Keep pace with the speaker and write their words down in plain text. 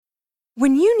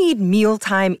When you need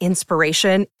mealtime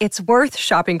inspiration, it's worth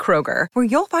shopping Kroger, where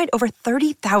you'll find over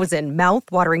 30,000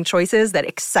 mouth-watering choices that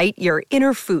excite your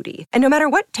inner foodie. And no matter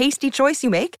what tasty choice you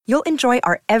make, you'll enjoy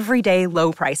our everyday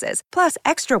low prices, plus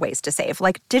extra ways to save,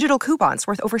 like digital coupons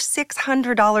worth over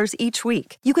 $600 each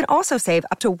week. You can also save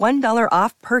up to $1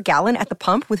 off per gallon at the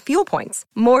pump with fuel points.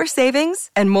 More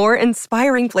savings and more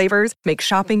inspiring flavors make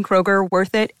shopping Kroger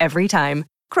worth it every time.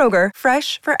 Kroger,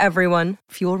 fresh for everyone.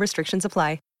 Fuel restrictions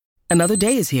apply. Another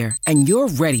day is here, and you're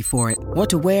ready for it. What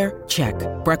to wear? Check.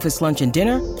 Breakfast, lunch, and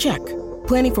dinner? Check.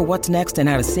 Planning for what's next and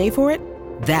how to save for it?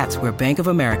 That's where Bank of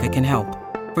America can help.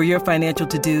 For your financial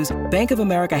to-dos, Bank of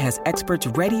America has experts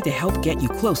ready to help get you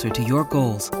closer to your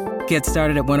goals. Get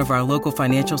started at one of our local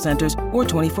financial centers or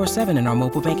 24/7 in our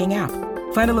mobile banking app.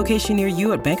 Find a location near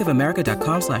you at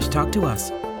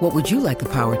bankofamerica.com/talktous. What would you like the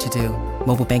power to do?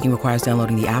 Mobile banking requires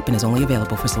downloading the app and is only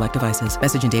available for select devices.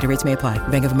 Message and data rates may apply.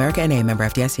 Bank of America N.A., member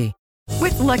FDIC.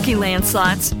 With Lucky Land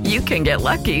Slots, you can get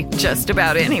lucky just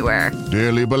about anywhere.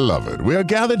 Dearly beloved, we are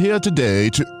gathered here today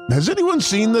to... Has anyone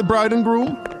seen the bride and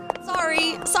groom?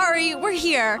 Sorry, we're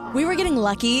here. We were getting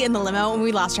lucky in the limo and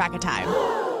we lost track of time.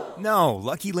 No,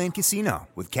 Lucky Land Casino,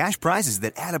 with cash prizes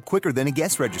that add up quicker than a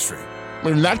guest registry.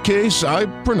 In that case, I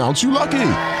pronounce you lucky.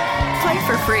 Play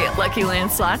for free at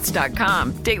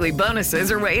LuckyLandSlots.com. Daily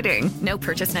bonuses are waiting. No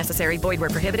purchase necessary. Void where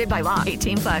prohibited by law.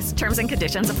 18+. Terms and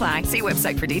conditions apply. See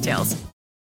website for details.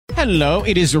 Hello,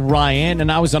 it is Ryan,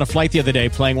 and I was on a flight the other day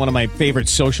playing one of my favorite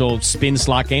social spin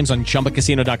slot games on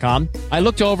ChumbaCasino.com. I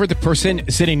looked over at the person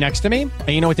sitting next to me, and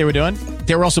you know what they were doing?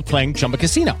 They were also playing Chumba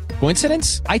Casino.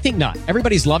 Coincidence? I think not.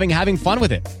 Everybody's loving having fun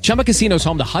with it. Chumba Casino is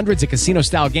home to hundreds of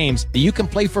casino-style games that you can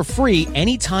play for free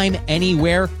anytime,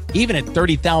 anywhere, even at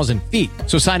 30,000 feet.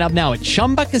 So sign up now at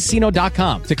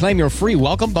ChumbaCasino.com to claim your free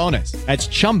welcome bonus. That's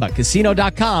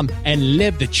ChumbaCasino.com and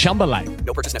live the Chumba life.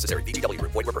 No purchase necessary. VGW.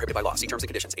 Void where prohibited by law. See terms and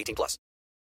conditions. 18+.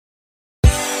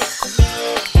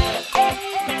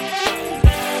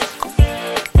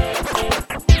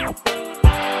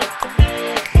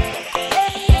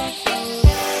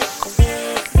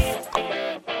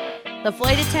 The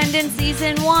Flight Attendant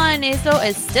Season 1 is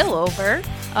still over,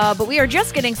 but we are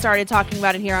just getting started talking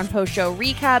about it here on Post-Show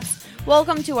Recaps.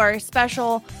 Welcome to our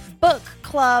special book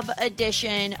club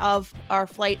edition of our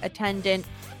Flight Attendant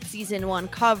Season 1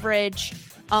 coverage.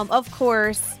 Of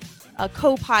course,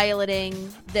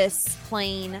 co-piloting this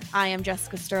plane, I am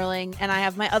Jessica Sterling, and I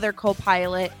have my other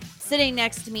co-pilot sitting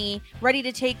next to me, ready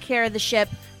to take care of the ship.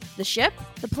 The ship?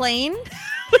 The plane? When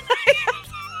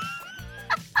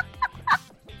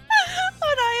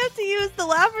I have to use the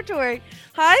lavatory.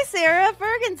 Hi, Sarah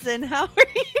Ferguson. How are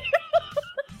you?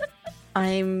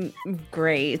 I'm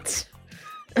great.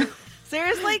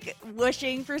 Sarah's like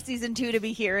wishing for season 2 to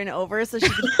be here and over so she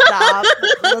can stop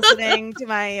listening to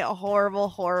my horrible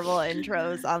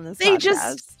intros on this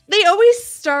podcast. They always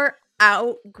start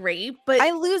out great, but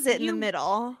I lose it in the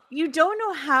middle. You don't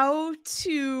know how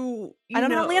to. I don't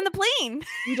know how to land the plane.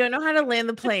 You don't know how to land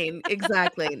the plane.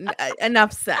 Exactly.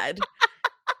 Enough said.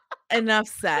 Enough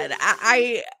said.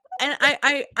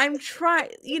 I'm trying.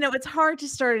 You know, it's hard to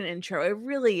start an intro. It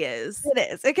really is. It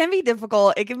is. It can be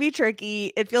difficult. It can be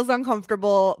tricky. It feels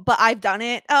uncomfortable, but I've done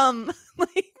it. 5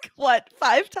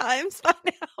 times by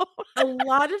now. A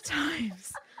lot of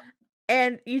times.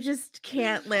 And you just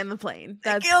can't land the plane.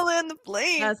 I can't land the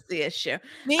plane. That's the issue.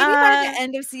 Maybe by the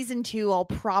end of season 2, I'll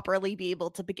properly be able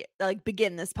to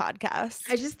begin this podcast.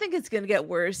 I just think it's gonna get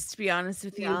worse, to be honest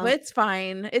with you. But it's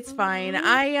fine. It's fine.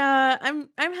 I'm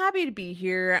happy to be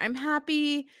here. I'm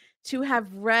happy to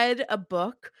have read a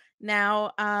book.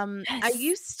 Now, I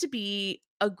used to be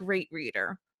a great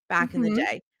reader back in the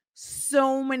day.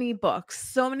 So many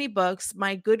books.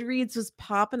 My Goodreads was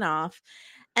popping off.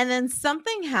 And then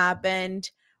something happened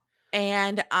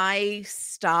and I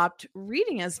stopped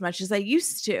reading as much as I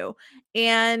used to.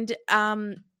 And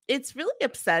it's really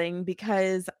upsetting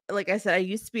because, like I said, I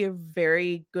used to be a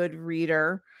very good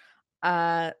reader.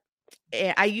 Hold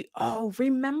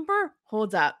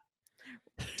up.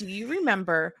 Do you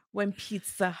remember when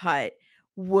Pizza Hut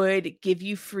would give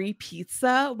you free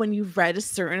pizza when you read a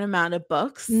certain amount of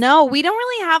books? No, we don't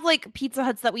really have like Pizza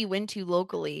Huts that we went to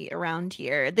locally around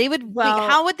here. They would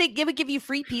how would they give you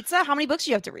free pizza? How many books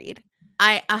do you have to read?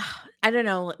 I don't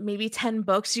know, maybe 10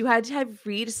 books. You had to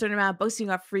read a certain amount of books and you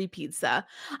got free pizza.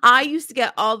 I used to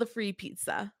get all the free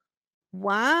pizza.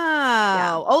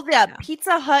 Wow. Oh yeah.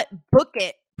 Pizza Hut Book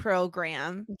It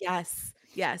program. Yes.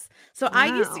 So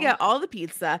I used to get all the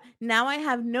pizza. Now I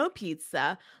have no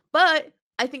pizza, but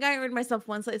I think I earned myself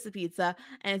one slice of pizza,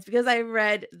 and it's because I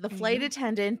read The Flight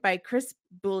Attendant by Chris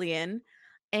Bullion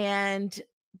and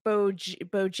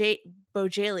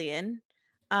Bojalian.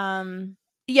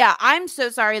 Yeah, I'm so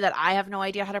sorry that I have no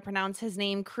idea how to pronounce his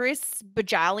name. Chris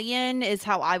Bajalian is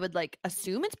how I would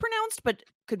assume it's pronounced, but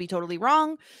could be totally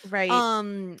wrong. Right.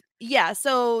 Yeah,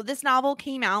 so this novel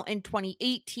came out in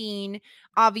 2018.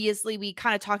 Obviously, we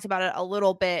kind of talked about it a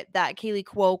little bit that Kaylee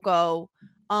Cuoco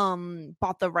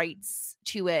bought the rights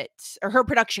to it, or her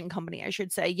production company, I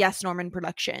should say, Yes Norman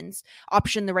Productions,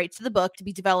 optioned the rights to the book to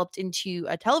be developed into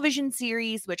a television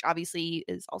series, which obviously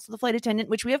is also The Flight Attendant,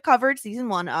 which we have covered season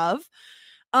 1 of.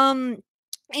 And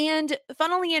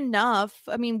funnily enough,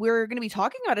 I mean, we're going to be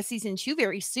talking about a season 2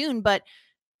 very soon, but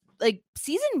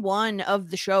season 1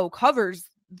 of the show covers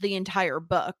the entire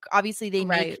book. Obviously, they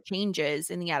make changes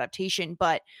in the adaptation,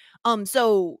 but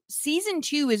so season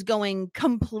 2 is going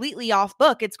completely off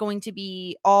book. It's going to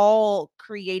be all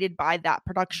created by that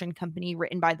production company,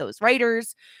 written by those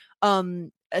writers.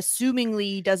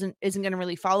 Assumingly isn't going to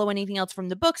really follow anything else from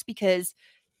the books because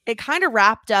it kind of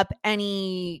wrapped up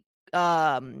any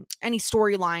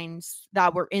storylines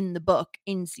that were in the book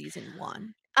in season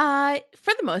 1.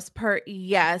 For the most part,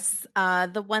 yes.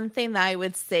 The one thing that I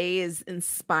would say is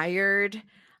inspired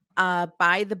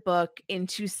by the book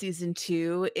into season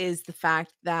 2 is the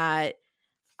fact that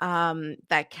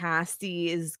that Cassie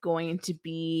is going to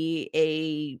be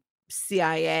a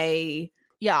CIA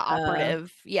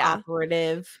operative.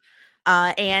 Operative.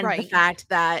 And the fact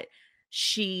that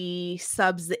she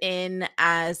subs in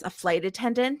as a flight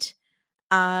attendant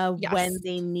when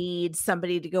they need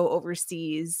somebody to go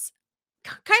overseas,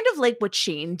 kind of like what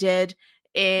Shane did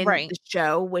in the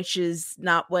show, which is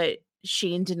not what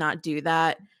Shane did not do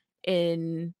that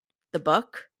in the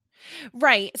book.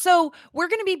 Right. So we're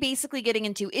going to be basically getting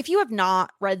into, if you have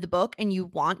not read the book and you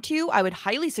want to, I would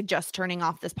highly suggest turning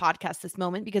off this podcast this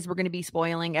moment because we're going to be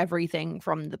spoiling everything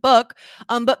from the book.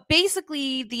 But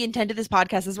basically the intent of this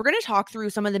podcast is we're going to talk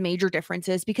through some of the major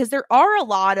differences because there are a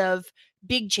lot of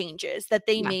big changes that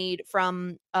they made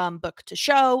from book to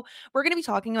show. We're going to be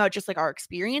talking about just our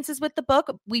experiences with the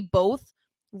book. We both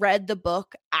read the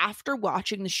book after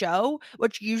watching the show,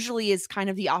 which usually is kind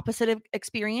of the opposite of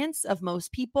experience of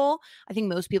most people. I think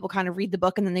most people kind of read the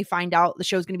book and then they find out the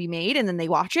show's going to be made and then they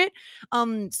watch it.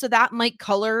 So that might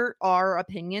color our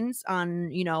opinions on,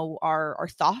 our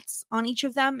thoughts on each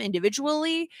of them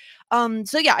individually.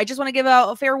 So yeah, I just want to give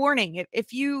out a fair warning.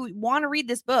 If you want to read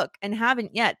this book and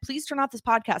haven't yet, please turn off this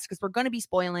podcast because we're going to be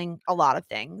spoiling a lot of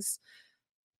things.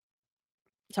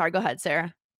 Sorry, go ahead,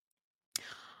 Sarah.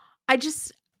 I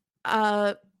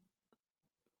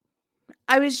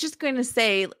was just going to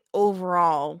say,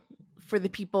 overall, for the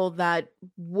people that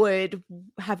would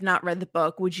have not read the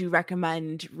book, would you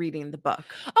recommend reading the book?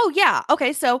 Oh yeah.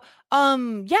 Okay. So,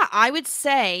 yeah, I would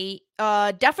say,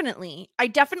 definitely. I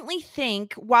definitely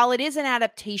think while it is an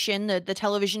adaptation, the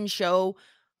television show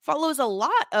follows a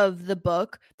lot of the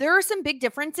book. There are some big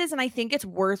differences, and I think it's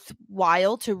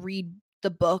worthwhile to read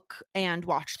the book and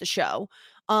watch the show.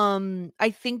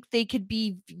 I think they could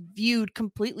be viewed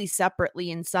completely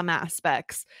separately in some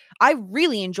aspects. I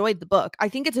really enjoyed the book. I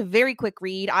think it's a very quick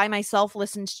read. I myself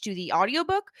listened to the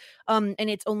audiobook, and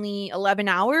it's only 11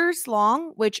 hours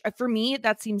long, which for me,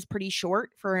 that seems pretty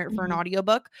short for an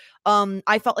audiobook.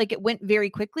 I felt like it went very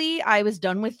quickly. I was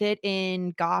done with it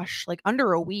in,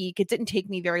 under a week. It didn't take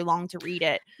me very long to read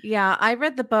it. Yeah, I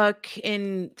read the book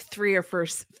in three or four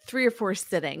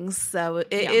sittings. So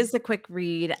it is a quick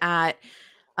read at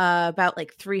about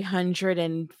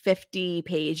 350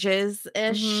 pages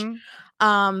ish.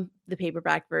 The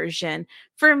paperback version.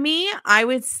 For me, I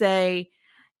would say,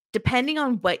 depending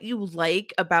on what you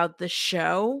like about the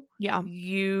show,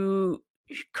 you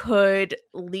could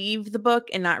leave the book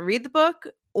and not read the book,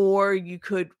 or you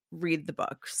could read the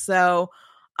book. So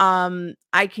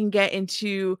I can get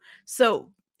into,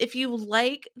 so if you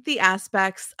like the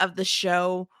aspects of the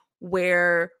show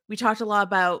where we talked a lot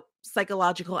about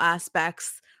psychological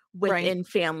aspects within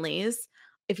families,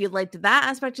 if you liked that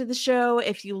aspect of the show,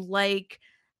 if you like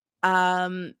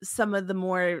some of the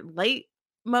more light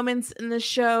moments in the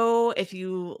show, if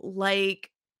you like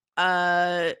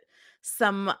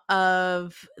some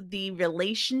of the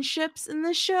relationships in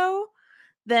the show,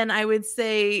 then I would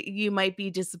say you might be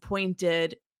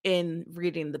disappointed in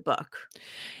reading the book.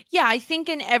 Yeah, I think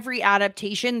in every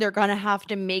adaptation, they're going to have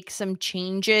to make some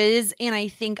changes. And I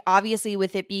think obviously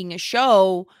with it being a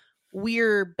show,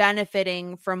 we're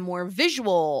benefiting from more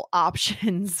visual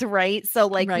options, right? So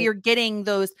we're getting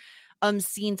those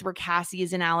scenes where Cassie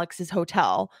is in Alex's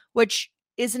hotel, which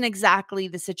isn't exactly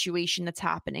the situation that's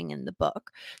happening in the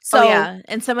book. So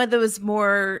and some of those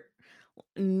more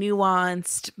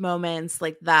nuanced moments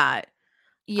like that.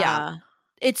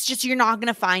 It's just, you're not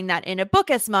going to find that in a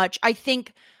book as much. I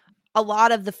think a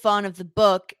lot of the fun of the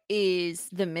book is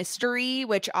the mystery,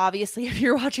 which obviously if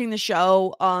you're watching the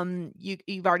show,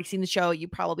 you've already seen the show, you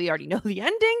probably already know the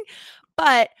ending,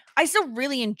 but I still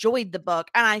really enjoyed the book.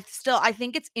 And I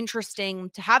think it's interesting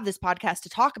to have this podcast to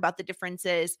talk about the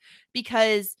differences,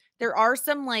 because there are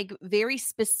some like very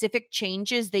specific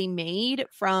changes they made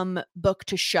from book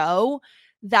to show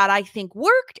that I think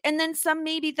worked. And then some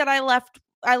maybe that I left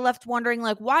wondering,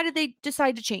 like, why did they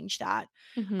decide to change that?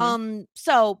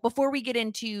 So before we get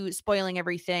into spoiling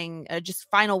everything, just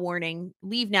final warning,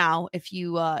 leave now if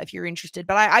you're interested.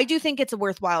 But I do think it's a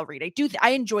worthwhile read. I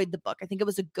enjoyed the book. I think it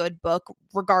was a good book,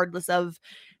 regardless of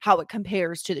how it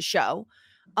compares to the show.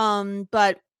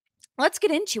 But let's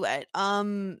get into it.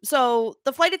 So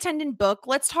the flight attendant book,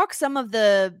 let's talk some of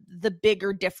the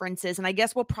bigger differences. And I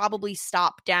guess we'll probably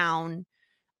stop down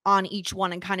on each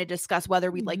one and kind of discuss whether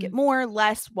we like it more,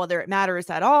 less, whether it matters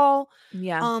at all.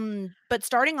 Yeah. But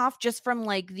starting off just from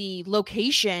like the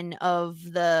location of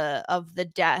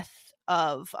the death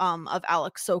of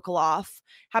Alex Sokolov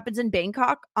happens in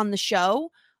Bangkok on the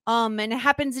show. And it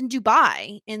happens in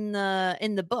Dubai in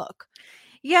the book.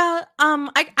 Yeah.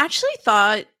 I actually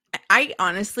thought, I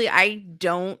honestly, I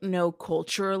don't know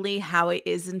culturally how it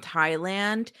is in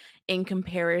Thailand in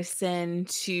comparison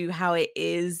to how it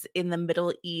is in the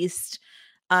Middle East,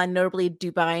 notably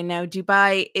Dubai. Now,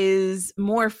 Dubai is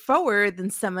more forward than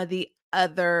some of the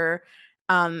other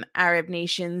Arab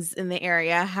nations in the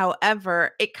area.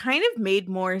 However, it kind of made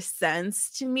more sense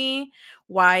to me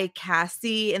why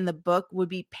Cassie in the book would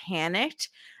be panicked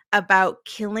about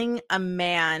killing a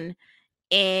man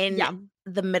in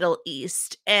the Middle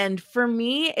East. And for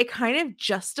me, it kind of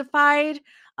justified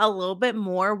a little bit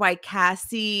more why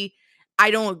Cassie,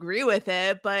 I don't agree with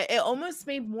it, but it almost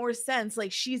made more sense.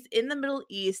 Like, she's in the Middle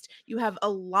East. You have a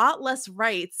lot less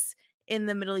rights in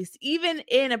the Middle East, even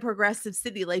in a progressive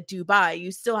city like Dubai.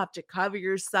 You still have to cover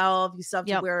yourself. You still have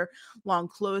to wear long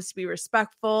clothes to be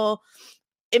respectful.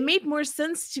 It made more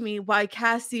sense to me why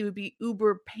Cassie would be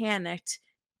uber panicked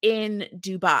in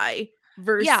Dubai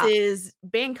versus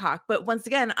Bangkok. But once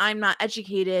again, I'm not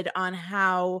educated on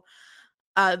how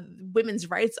women's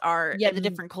rights are the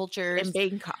different cultures in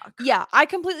Bangkok. Yeah, I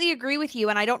completely agree with you.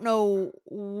 And I don't know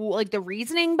like the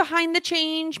reasoning behind the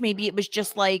change. Maybe it was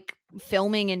just like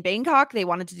filming in Bangkok. They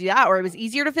wanted to do that, or it was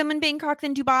easier to film in Bangkok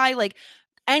than Dubai. Like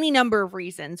any number of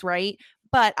reasons, right?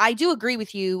 But I do agree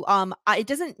with you. It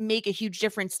doesn't make a huge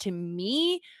difference to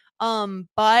me.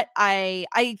 But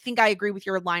I think I agree with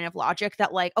your line of logic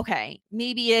that, like, okay,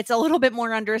 maybe it's a little bit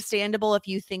more understandable if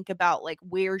you think about like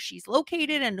where she's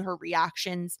located and her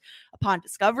reactions upon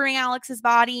discovering Alex's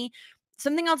body.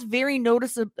 Something else very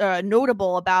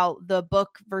notable about the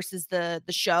book versus the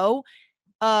show.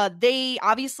 They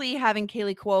obviously, having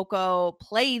Kaylee Cuoco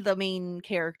play the main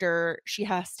character, she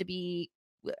has to be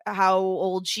how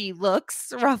old she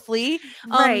looks roughly.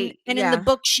 Right. And in the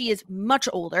book she is much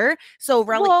older. So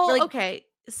okay.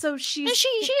 So she is.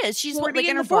 She's like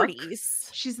in her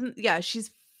 40s.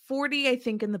 She's 40, I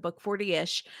think, in the book,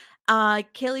 40-ish.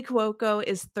 Kaylee Cuoco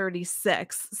is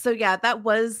 36. So yeah, that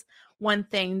was one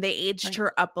thing. They aged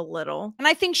her up a little. And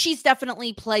I think she's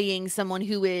definitely playing someone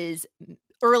who is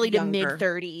early Younger. to mid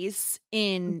 30s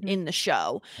in the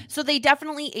show. So they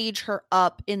definitely age her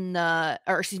up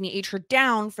age her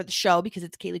down for the show because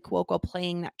it's Kaylee Cuoco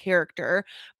playing that character.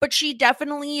 But she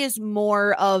definitely is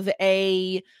more of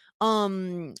a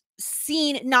not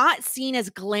seen as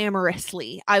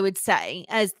glamorously, I would say,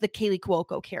 as the Kaylee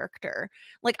Cuoco character.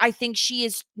 Like, I think she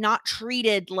is not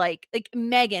treated like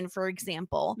Megan, for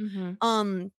example,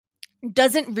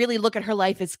 doesn't really look at her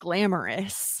life as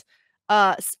glamorous.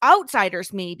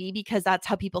 Outsiders maybe, because that's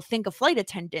how people think of flight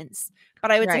attendants, but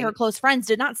I would say her close friends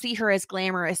did not see her as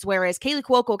glamorous, whereas Kaylee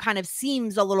Cuoco kind of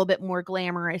seems a little bit more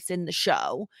glamorous in the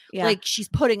show. Like she's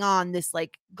putting on this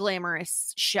like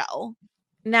glamorous show.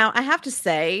 Now, I have to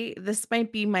say, this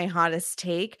might be my hottest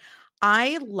take.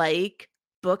 I like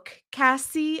book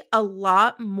Cassie a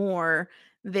lot more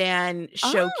than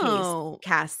showcase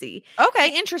Cassie.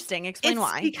 Okay, interesting. Explain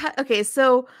why.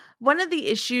 So one of the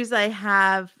issues I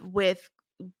have with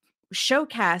show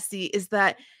Cassie is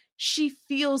that she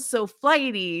feels so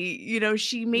flighty. You know,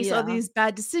 she makes all these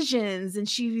bad decisions, and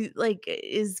she like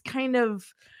is kind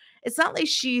of, it's not like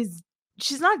she's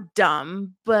not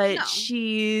dumb, but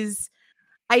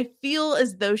I feel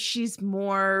as though she's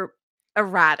more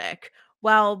erratic.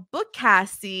 While book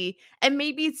Cassie, and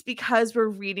maybe it's because we're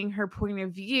reading her point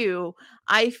of view,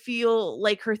 I feel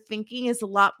like her thinking is a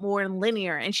lot more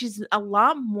linear, and she's a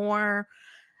lot more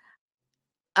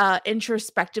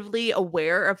introspectively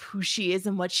aware of who she is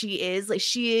and what she is. Like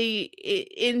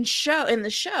in the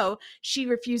show, she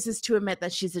refuses to admit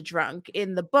that she's a drunk.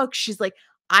 In the book, she's like,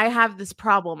 I have this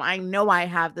problem. I know I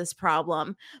have this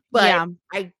problem, but Yeah.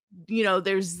 I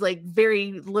there's like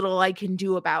very little I can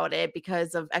do about it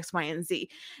because of X, Y, and Z.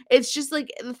 It's just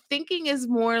like the thinking is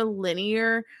more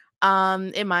linear.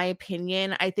 In my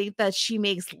opinion, I think that she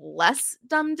makes less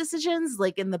dumb decisions.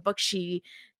 Like in the book, she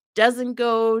doesn't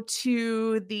go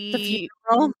to The the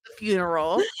funeral.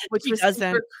 funeral, which She was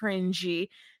doesn't. super cringy.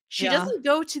 She Yeah. doesn't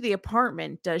go to the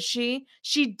apartment, does she?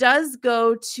 She does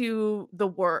go to the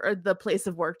work or the place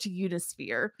of work, to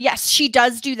Unisphere. Yes, she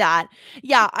does do that.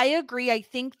 Yeah, I agree. I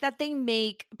think that they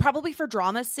make, probably for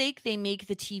drama's sake, they make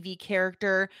the TV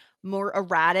character more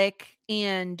erratic,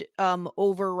 and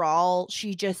overall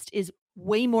she just is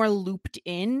way more looped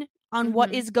in on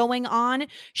what Mhm. is going on.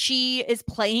 She is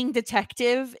playing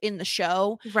detective in the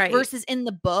show Right. versus in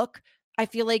the book. I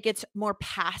feel like it's more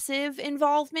passive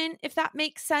involvement, if that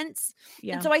makes sense. And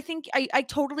Yeah. so I think I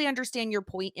totally understand your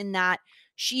point in that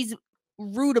she's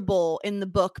rootable in the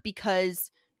book because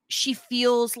she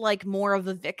feels like more of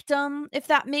a victim, if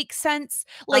that makes sense.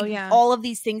 Oh, Like yeah. all of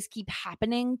these things keep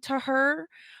happening to her.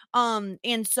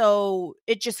 And so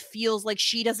it just feels like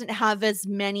she doesn't have as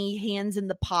many hands in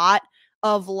the pot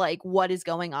of like what is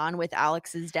going on with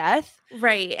Alex's death.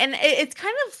 Right. And it's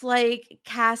kind of like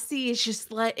Cassie is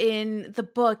just let in the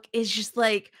book is just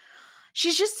like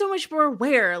she's just so much more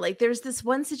aware. Like there's this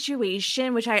one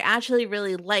situation which I actually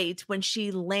really liked when she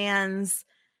lands,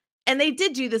 and they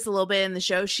did do this a little bit in the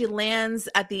show. She lands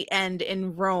at the end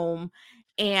in Rome,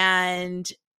 and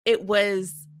it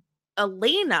was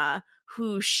Elena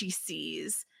who she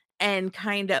sees, and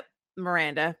kind of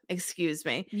Miranda, excuse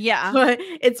me. Yeah. But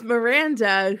it's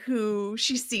Miranda who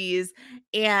she sees,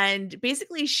 and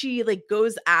basically she like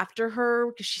goes after her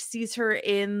because she sees her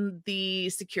in the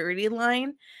security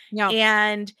line. Yeah.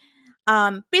 And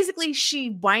basically she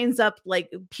winds up like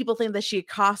people think that she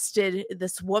accosted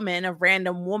this woman, a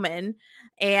random woman,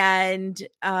 and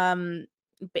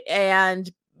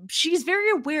and she's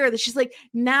very aware that she's like,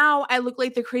 now I look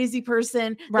like the crazy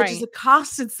person that just Right.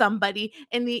 accosted somebody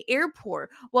in the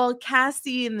airport. Well,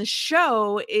 Cassie in the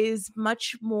show is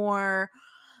much more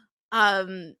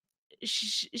um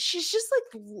she's just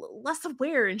like less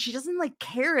aware, and she doesn't like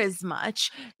care as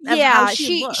much of how Yeah, she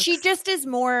she looks. just is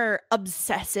more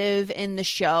obsessive in the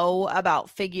show about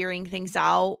figuring things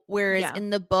out, whereas Yeah. in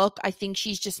the book, I think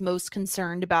she's just most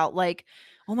concerned about like,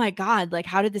 oh my god, like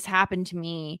how did this happen to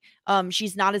me?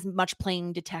 She's not as much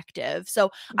playing detective.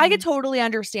 So, I could Mhm. totally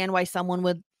understand why someone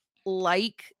would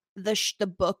like the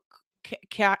book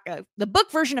the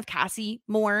book version of Cassie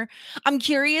more. I'm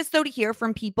curious though to hear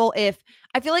from people if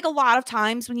I feel like a lot of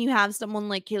times when you have someone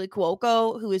like Kaylee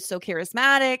Cuoco who is so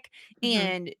charismatic Mhm.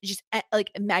 and just like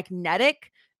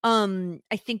magnetic,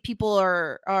 I think people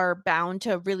are bound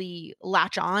to really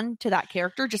latch on to that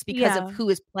character just because of Yeah. who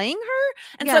is playing her.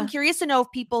 And so I'm Yeah. curious to know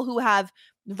if people who have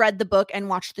read the book and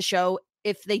watched the show,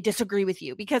 if they disagree with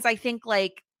you, because I think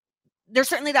like there's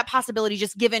certainly that possibility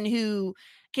just given who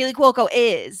Kaylee Cuoco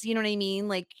is, you know what I mean?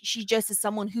 Like she just is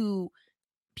someone who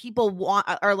people want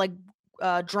are like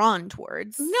drawn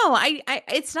towards. No, I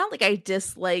it's not like I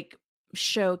dislike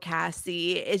show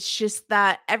Cassie. It's just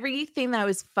that everything that I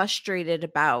was frustrated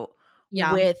about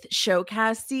Yeah. with show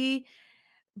Cassie,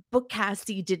 book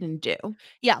Cassie didn't do.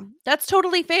 Yeah, that's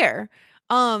totally fair.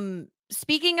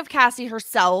 Speaking of Cassie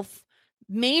herself,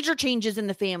 major changes in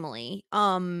the family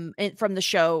from the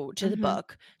show to the Mhm.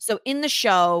 book. So in the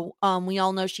show, we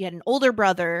all know she had an older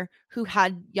brother who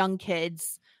had young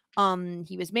kids.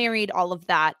 He was married, all of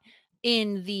that.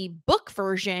 In the book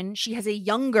version, she has a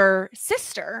younger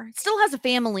sister, still has a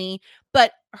family,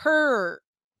 but her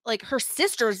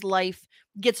sister's life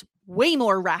gets way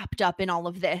more wrapped up in all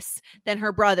of this than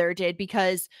her brother did,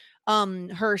 because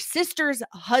her sister's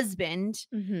husband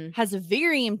Mhm. has a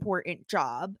very important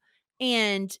job,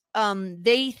 and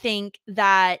they think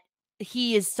that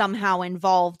he is somehow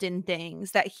involved in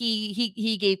things, that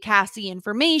he gave Cassie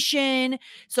information,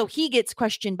 so he gets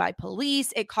questioned by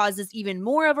police. It causes even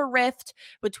more of a rift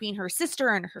between her sister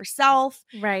and herself.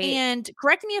 Right. And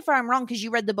correct me if I'm wrong, because you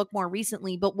read the book more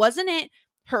recently, but wasn't it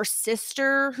her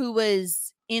sister who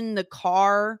was in the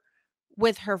car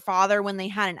with her father when they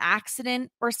had an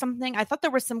accident or something? I thought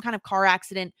there was some kind of car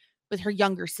accident with her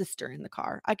younger sister in the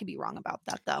car. I could be wrong about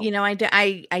that though. You know,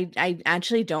 I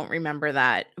actually don't remember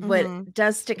that. What Mhm.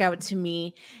 does stick out to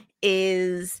me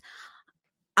is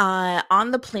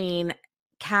on the plane,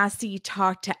 Cassie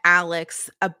talked to Alex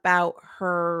about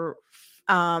her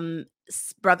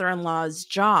brother-in-law's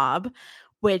job,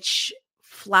 which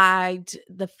flagged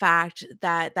the fact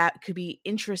that that could be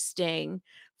interesting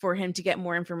for him to get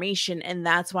more information. And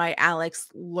that's why Alex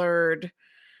lured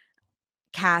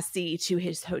Cassie to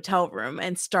his hotel room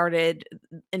and started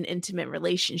an intimate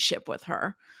relationship with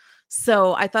her.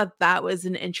 So I thought that was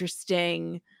an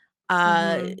interesting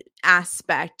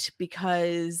aspect,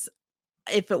 because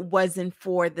if it wasn't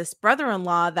for this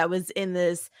brother-in-law that was in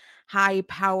this high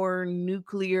power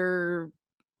nuclear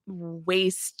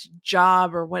waste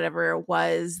job or whatever it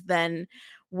was, then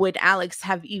would Alex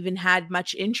have even had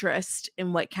much interest in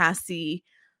who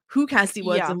Cassie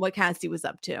was Yeah. and what Cassie was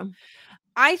up to?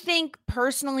 I think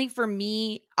personally for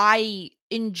me, I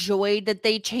enjoyed that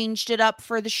they changed it up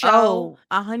for the show. Oh,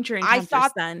 I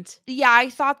thought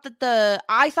 110%.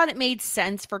 I thought it made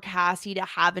sense for Cassie to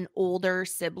have an older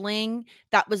sibling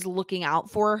that was looking out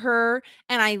for her,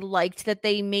 and I liked that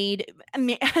they made I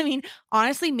mean,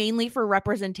 honestly, mainly for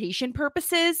representation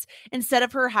purposes, instead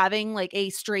of her having like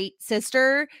a straight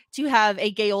sister to have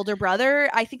a gay older brother.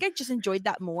 I think I just enjoyed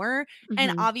that more.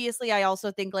 And Mhm. obviously, I also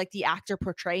think like the actor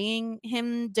portraying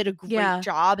him did a great Yeah.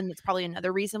 job, and that's probably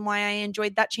another reason why I enjoyed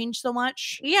that change so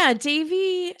much. Yeah,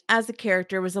 Davy as a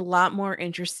character was a lot more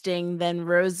interesting than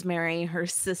Rosemary, her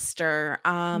sister.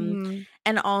 Mhm.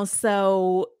 And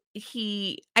also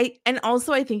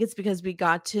I think it's because we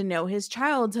got to know his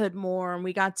childhood more, and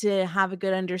we got to have a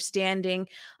good understanding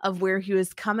of where he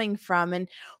was coming from. And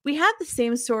we had the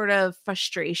same sort of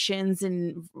frustrations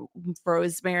in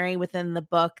Rosemary within the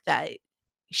book, that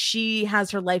she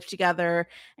has her life together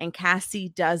and Cassie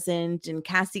doesn't, and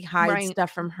Cassie hides Right.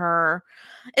 stuff from her.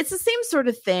 It's the same sort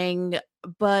of thing,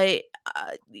 but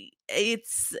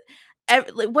it's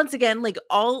like, once again, like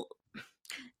all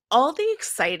the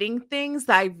exciting things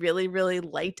that I really, really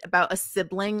liked about a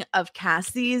sibling of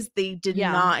Cassie's, they did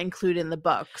Yeah. not include in the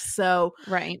book. So,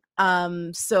 Right.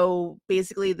 so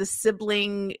basically the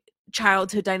sibling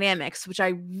childhood dynamics, which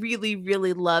I really,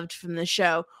 really loved from the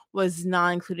show, was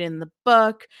not included in the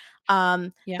book. Yeah.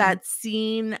 That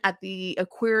scene at the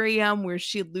aquarium where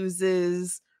she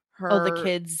loses Oh, the her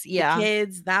kids. the Yeah.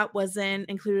 kids, that wasn't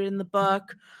included in the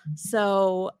book.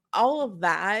 So all of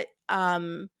that,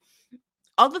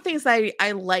 all the things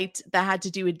I liked that had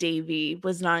to do with Davy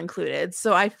was not included.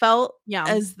 So I felt Yeah.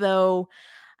 as though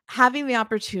having the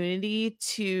opportunity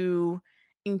to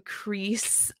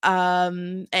increase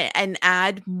and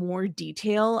add more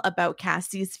detail about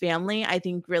Cassie's family, I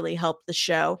think really helped the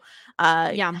show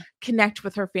Yeah. connect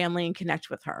with her family and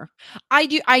connect with her.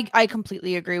 I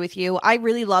completely agree with you. I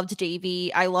really loved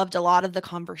Davy. I loved a lot of the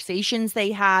conversations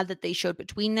they had that they showed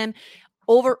between them.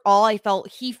 Overall,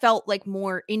 he felt like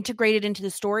more integrated into the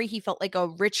story. He felt like a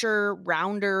richer,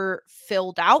 rounder,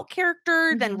 filled out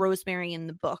character than Mhm. Rosemary in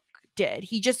the book did.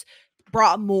 He just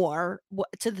brought more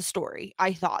to the story,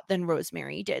 I thought, than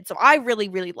Rosemary did. So I really,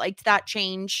 really liked that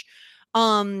change.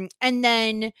 And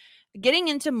then getting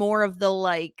into more of the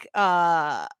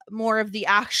more of the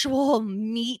actual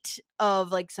meat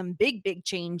of like some big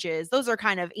changes. Those are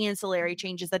kind of ancillary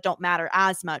changes that don't matter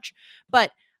as much.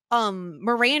 But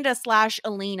Miranda /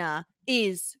 Elena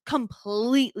is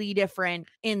completely different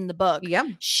in the book. Yeah.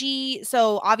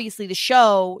 So obviously the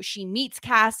show, she meets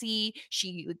Cassie,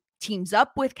 she teams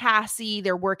up with Cassie,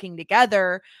 they're working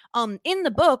together. In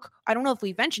the book, I don't know if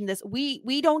we've mentioned this,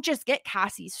 we don't just get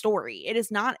Cassie's story. It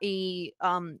is not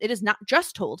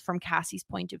just told from Cassie's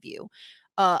point of view.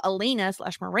 Elena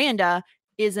 / Miranda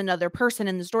is another person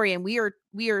in the story, and we are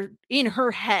in her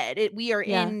head. We are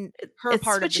in her It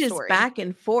part of the switches story. back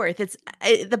and forth.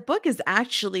 The book is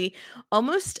actually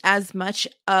almost as much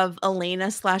of Elena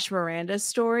 / Miranda's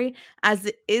story as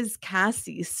it is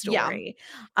Cassie's story.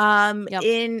 Yep.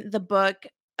 In the book,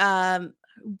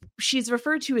 she's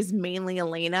referred to as mainly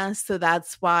Elena, so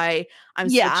that's why I'm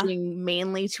switching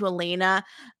mainly to Elena.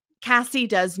 Cassie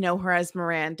does know her as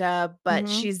Miranda, but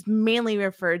she's mainly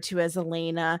referred to as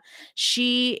Elena.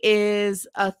 She is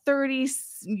a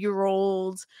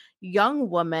 30-year-old young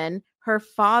woman. Her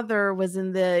father was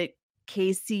in the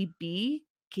KCG.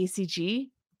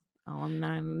 Oh,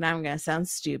 now I'm going to sound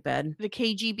stupid. The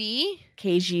KGB?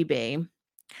 KGB.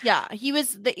 Yeah, he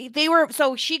was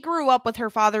so she grew up with her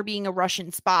father being a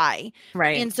Russian spy.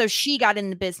 Right. And so she got in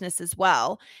the business as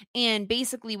well. And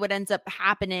basically what ends up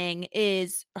happening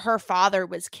is her father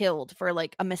was killed for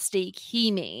like a mistake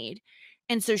he made.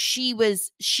 And so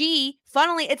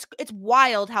funnily, it's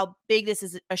wild how big this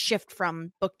is a shift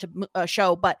from book to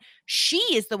show, but she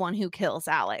is the one who kills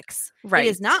Alex. Right. It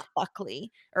is not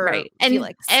Buckley or right.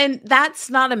 Felix. And that's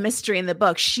not a mystery in the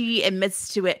book. She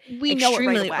admits to it We know it right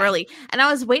extremely away. early. And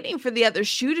I was waiting for the other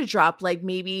shoe to drop, like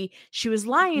maybe she was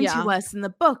lying to us in the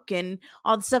book and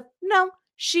all the stuff. No,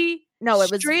 she No,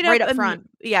 it was straight right up, up front.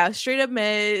 straight up.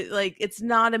 Like, it's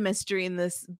not a mystery in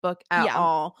this book at Yeah.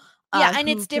 all. Yeah, and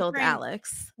Who it's killed different.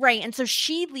 Alex? Right, and so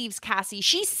she leaves Cassie.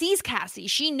 She sees Cassie.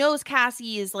 She knows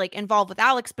Cassie is, like, involved with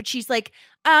Alex, but she's like,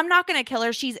 I'm not gonna kill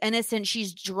her. She's innocent.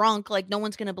 She's drunk. Like, no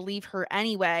one's gonna believe her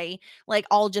anyway. Like,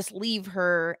 I'll just leave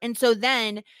her. And so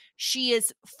then she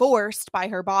is forced by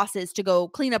her bosses to go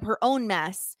clean up her own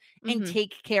mess and Mhm.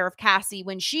 take care of Cassie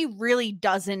when she really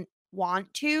doesn't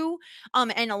want to.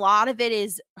 And a lot of it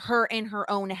is her in her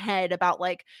own head about,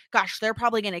 like, gosh, they're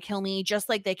probably gonna kill me just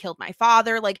like they killed my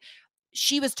father. Like,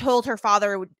 she was told her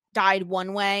father died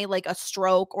one way, like a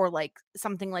stroke or like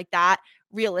something like that.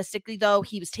 Realistically, though,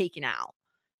 he was taken out.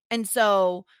 And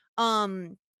so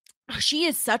she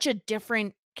is such a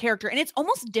different character, and it's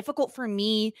almost difficult for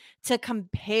me to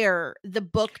compare the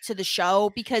book to the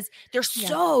show because they're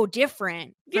so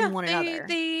different from one another.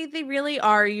 They really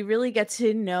are. You really get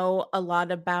to know a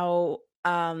lot about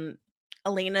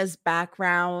Elena's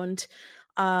background.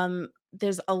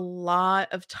 There's a lot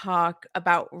of talk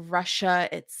about Russia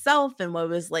itself and what it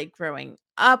was like growing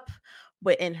up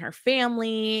within her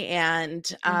family. And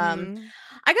I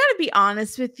gotta be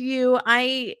honest with you,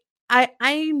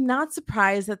 I'm not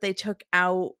surprised that they took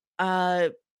out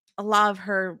a lot of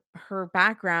her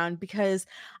background, because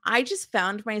I just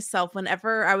found myself,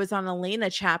 whenever I was on Elena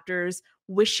chapters,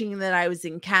 wishing that I was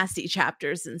in Cassie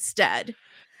chapters instead.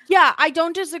 Yeah, I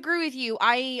don't disagree with you.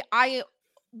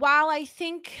 While I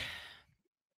think,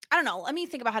 I don't know, let me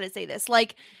think about how to say this.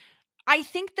 Like, I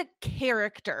think the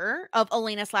character of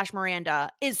Elena /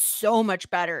 Miranda is so much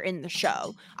better in the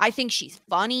show. I think she's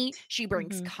funny. She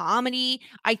brings comedy.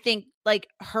 I think, like,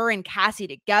 her and Cassie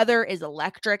together is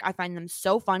electric. I find them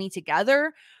so funny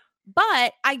together.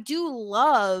 But I do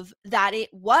love that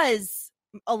it was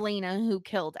Elena who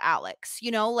killed Alex. You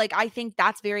know, like, I think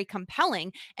that's very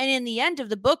compelling. And in the end of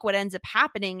the book, what ends up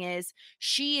happening is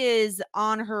she is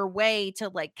on her way to,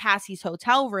 like, Cassie's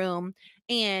hotel room,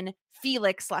 and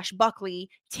Felix / Buckley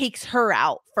takes her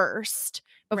out first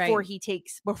before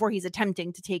he's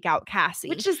attempting to take out Cassie.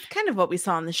 Which is kind of what we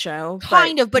saw in the show.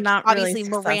 But not obviously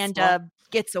really Miranda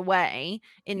gets away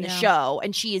in the show,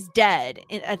 and she is dead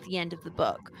at the end of the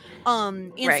book.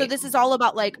 And so this is all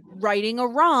about, like, righting a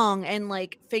wrong and,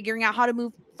 like, figuring out how to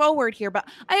move forward here. But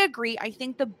I agree. I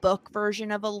think the book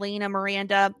version of Elena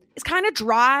Miranda is kind of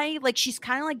dry. Like, she's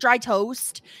kind of like dry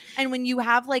toast. And when you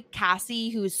have, like,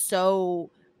 Cassie, who's so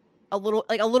a little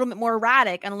bit more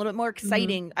erratic and a little bit more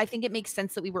exciting, I think it makes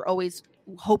sense that we were always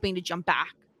hoping to jump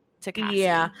back to Cassie.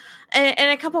 Yeah. And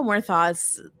a couple more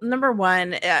thoughts. Number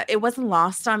one, it wasn't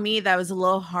lost on me that it was a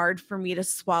little hard for me to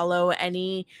swallow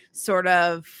any sort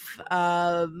of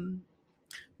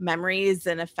memories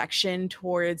and affection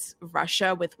towards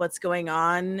Russia with what's going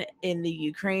on in the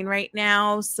Ukraine right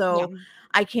now. So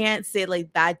I can't say,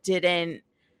 like, that didn't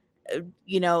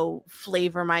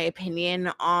flavor my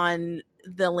opinion on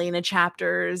the Elena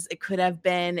chapters. It could have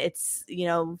been. It's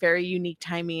very unique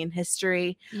timing in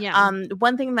history.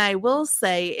 One thing that I will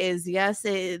say is, yes,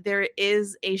 there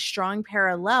is a strong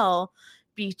parallel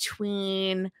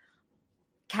between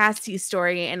Cassie's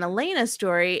story and Elena's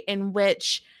story, in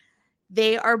which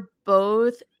they are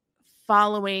both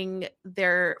following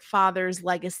their father's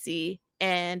legacy.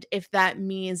 And if that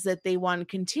means that they want to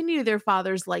continue their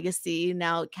father's legacy,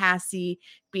 now Cassie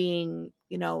being,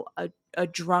 a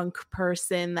drunk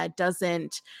person that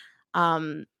doesn't,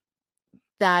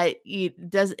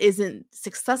 isn't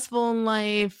successful in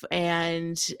life,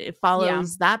 and it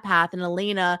follows that path, and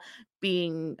Elena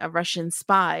being a Russian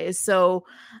spy. So,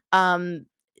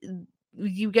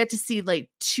 you get to see, like,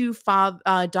 two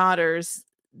daughters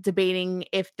debating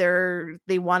if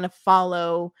they want to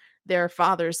follow their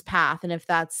father's path, and if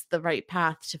that's the right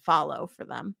path to follow for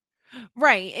them.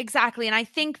 Right, exactly. And I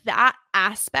think that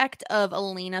aspect of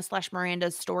Elena /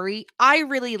 Miranda's story I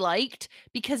really liked,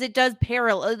 because it does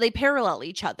parallel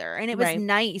each other, and it was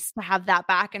nice to have that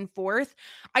back and forth.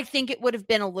 I think it would have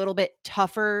been a little bit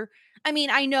tougher. I mean,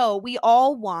 I know we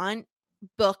all want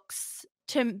books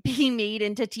to be made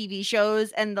into TV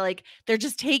shows, and, like, they're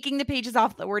just taking the pages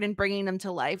off the word and bringing them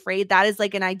to life, right? That is,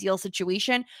 like, an ideal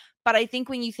situation. But I think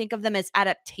when you think of them as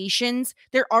adaptations,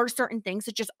 there are certain things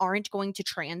that just aren't going to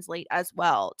translate as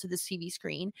well to the TV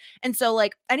screen. And so,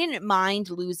 like, I didn't mind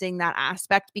losing that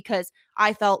aspect, because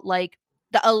I felt like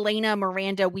the Elena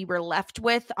Miranda we were left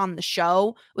with on the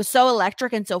show was so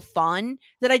electric and so fun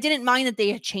that I didn't mind that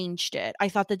they had changed it. I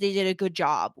thought that they did a good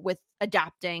job with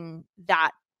adapting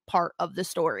that part of the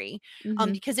story,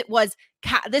 because it was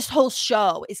this whole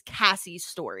show is Cassie's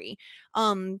story,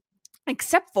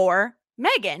 except for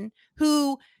Megan,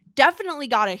 who definitely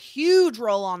got a huge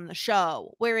role on the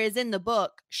show, whereas in the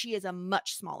book, she is a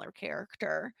much smaller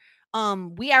character.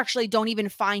 We actually don't even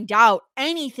find out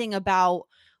anything about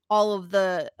all of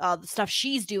the stuff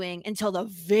she's doing until the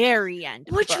very end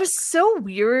of Which the book. was so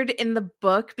weird in the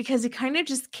book because it kind of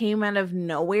just came out of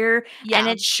nowhere. Yeah. And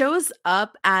it shows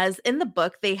up as in the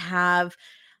book, they have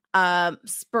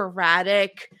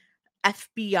sporadic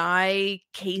FBI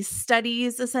case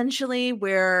studies essentially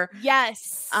where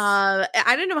yes, I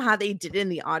don't know how they did in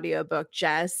the audiobook,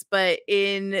 Jess, but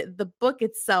in the book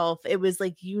itself, it was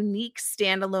like unique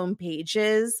standalone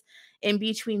pages in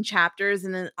between chapters,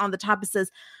 and then on the top it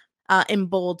says in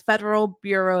bold Federal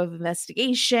Bureau of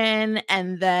Investigation,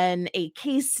 and then a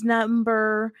case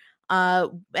number,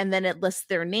 and then it lists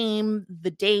their name,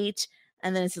 the date,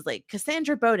 and then it says like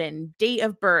Cassandra Bowden, date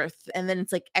of birth, and then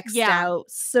it's like X'd out,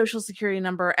 social security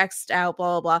number, X'd out,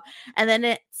 blah, blah, blah. And then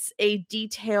it's a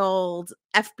detailed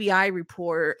FBI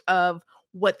report of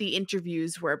what the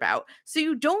interviews were about. So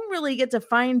you don't really get to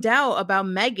find out about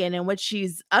Megan and what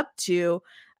she's up to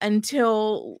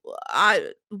until,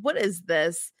 what is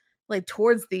this? Like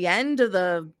towards the end of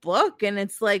the book, and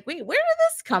it's like, wait, where did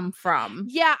this come from?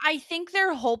 Yeah, I think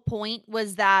their whole point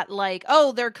was that like,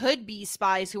 oh, there could be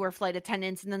spies who are flight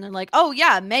attendants, and then they're like, oh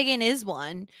yeah, Megan is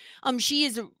one. She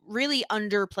is really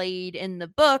underplayed in the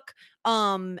book,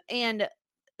 and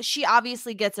she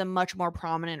obviously gets a much more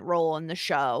prominent role in the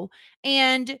show.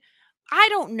 And I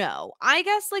don't know, I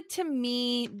guess like to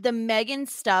me the Megan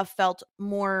stuff felt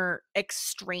more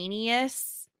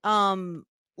extraneous.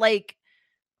 Like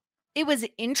it was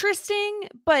interesting,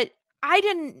 but I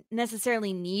didn't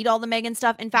necessarily need all the Megan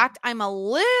stuff. In fact, I'm a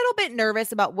little bit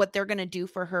nervous about what they're going to do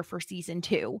for her for season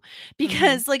 2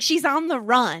 because like she's on the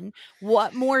run.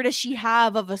 What more does she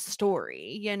have of a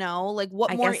story? You know, like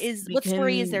what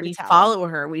story is there to tell? Follow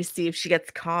her. We see if she gets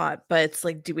caught, but it's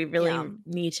like, do we really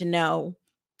need to know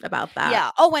about that?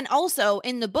 Yeah. Oh, and also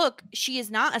in the book, she is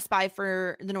not a spy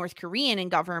for the North Korean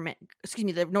government.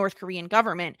 The North Korean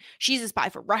government. She's a spy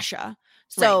for Russia.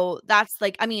 So that's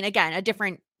like, I mean, again, a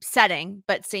different setting,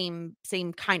 but same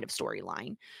kind of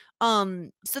storyline.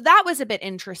 So that was a bit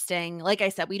interesting. Like I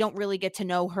said, we don't really get to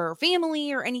know her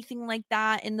family or anything like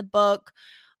that in the book.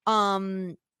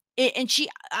 And she,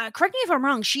 correct me if I'm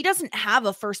wrong, she doesn't have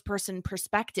a first person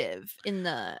perspective in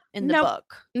the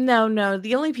book. No.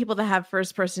 The only people that have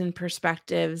first person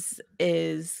perspectives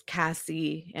is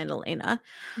Cassie and Elena.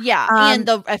 Yeah. And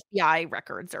the FBI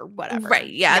records or whatever.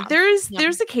 Right. Yeah.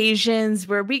 There's occasions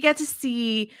where we get to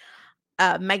see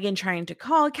Megan trying to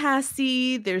call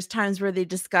Cassie. There's times where they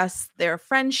discuss their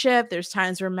friendship. There's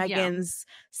times where Megan's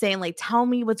saying like, tell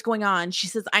me what's going on. She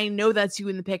says, I know that's you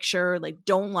in the picture. Like,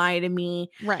 don't lie to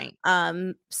me. Right.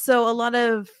 So a lot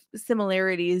of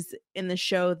similarities in the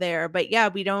show there, but yeah,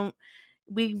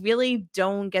 we really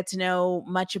don't get to know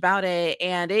much about it.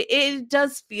 And it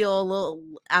does feel a little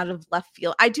out of left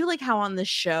field. I do like how on the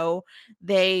show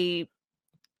they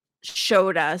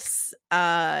showed us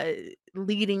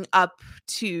leading up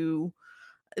to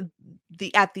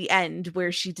at the end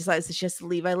where she decides that she has to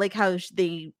leave. I like how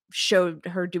they showed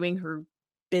her doing her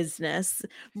business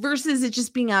versus it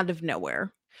just being out of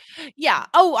nowhere. Yeah.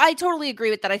 Oh, I totally agree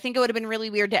with that. I think it would have been really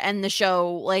weird to end the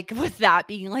show like with that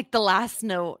being like the last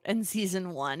note in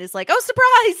season 1 is like, oh,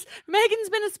 surprise, Megan's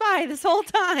been a spy this whole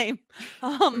time.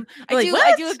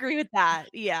 I do agree with that.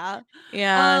 Yeah.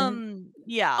 Yeah.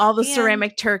 Yeah. All the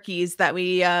ceramic turkeys that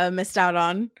we missed out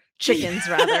on. Chickens,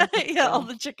 rather. Yeah, all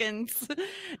the chickens.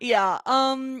 Yeah.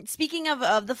 Speaking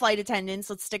of the flight attendants,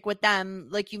 let's stick with them.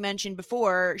 Like you mentioned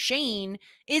before, Shane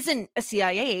isn't a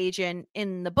CIA agent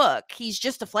in the book. He's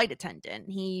just a flight attendant.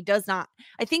 He does not.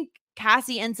 I think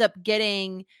Cassie ends up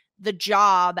getting the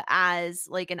job as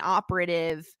like an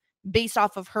operative based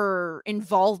off of her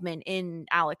involvement in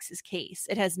Alex's case.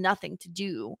 It has nothing to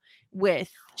do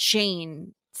with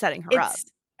Shane setting her up.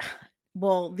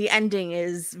 Well, the ending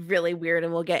is really weird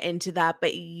and we'll get into that.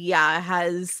 But yeah, it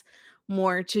has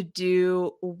more to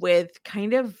do with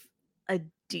kind of a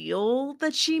deal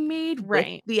that she made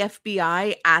with the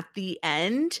FBI at the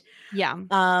end. Yeah.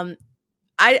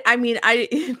 I mean,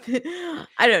 I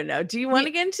don't know. Do you want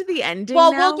to get into the ending?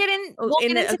 Well, now? we'll get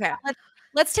into okay.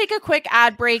 Let's take a quick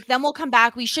ad break. Then we'll come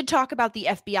back. We should talk about the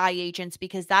FBI agents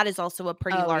because that is also a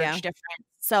pretty large difference.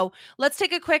 So let's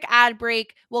take a quick ad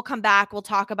break. We'll come back. We'll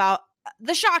talk about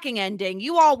the shocking ending.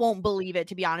 You all won't believe it,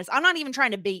 to be honest. I'm not even trying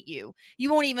to bait you.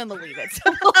 You won't even believe it.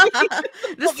 So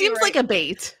this seems like a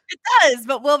bait. It does,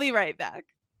 but we'll be right back.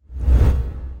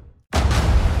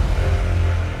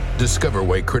 Discover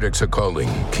why critics are calling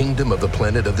Kingdom of the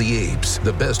Planet of the Apes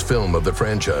the best film of the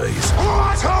franchise.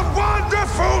 What a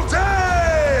wonderful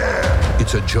day!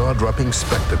 It's a jaw-dropping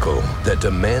spectacle that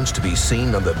demands to be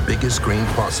seen on the biggest screen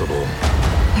possible.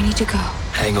 We need to go.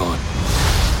 Hang on.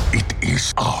 It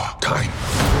is our time.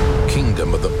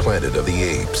 Kingdom of the Planet of the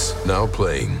Apes. Now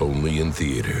playing only in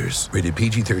theaters. Rated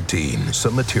PG-13.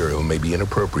 Some material may be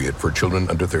inappropriate for children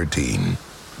under 13.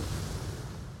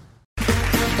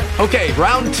 Okay,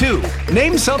 round 2.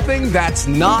 Name something that's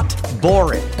not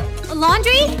boring. A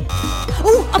laundry?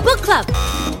 Ooh, a book club.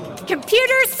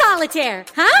 Computer solitaire,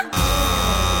 huh?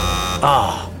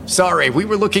 Ah, sorry, we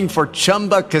were looking for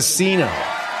Chumba Casino.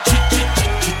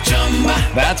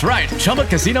 That's right,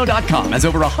 ChumbaCasino.com has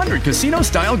over 100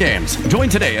 casino-style games. Join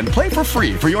today and play for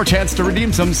free for your chance to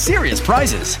redeem some serious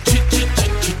prizes.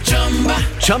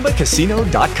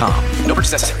 ChumbaCasino.com. No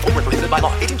purchase necessary. Void where prohibited by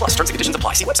law. 18 plus terms and conditions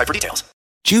apply. See website for details.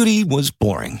 Judy was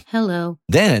boring. Hello.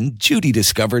 Then Judy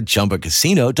discovered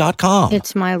ChumbaCasino.com.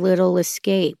 It's my little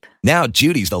escape. Now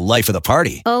Judy's the life of the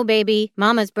party. Oh, baby,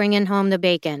 mama's bringing home the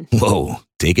bacon. Whoa,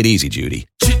 take it easy, Judy.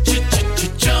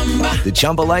 The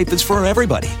Chumba life is for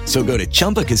everybody. So go to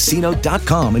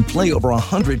ChumbaCasino.com and play over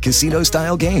 100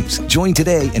 casino-style games. Join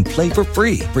today and play for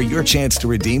free for your chance to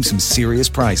redeem some serious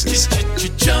prizes.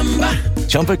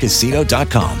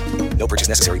 ChumbaCasino.com. No purchase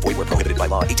necessary. Void where prohibited by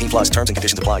law. 18 plus terms and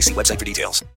conditions apply. See website for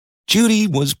details. Judy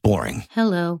was boring.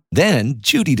 Hello. Then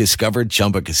Judy discovered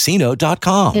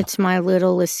ChumbaCasino.com. It's my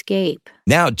little escape.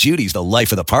 Now Judy's the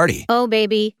life of the party. Oh,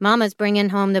 baby, mama's bringing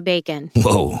home the bacon.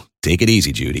 Whoa, take it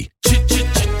easy, Judy.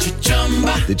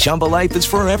 The Chumba life is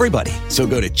for everybody. So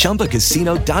go to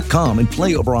ChumbaCasino.com and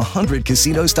play over 100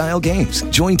 casino-style games.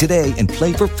 Join today and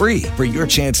play for free for your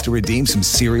chance to redeem some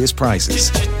serious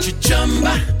prizes.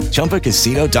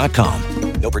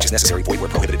 ChumbaCasino.com. No purchase necessary. Void where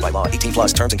prohibited by law. 18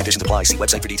 plus terms and conditions apply. See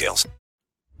website for details.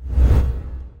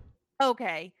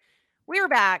 Okay, we're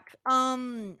back.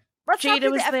 Let's Jada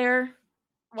was there.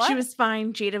 What? She was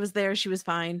fine. Jada was there. She was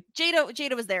fine.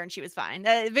 Jada was there and she was fine.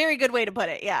 Very good way to put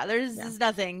it. Yeah, there's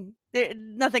nothing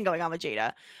going on with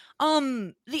Jada.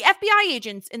 The FBI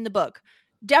agents in the book,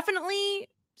 definitely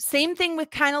same thing with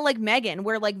kind of like Megan,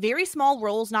 where like very small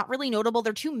roles, not really notable.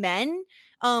 They're two men.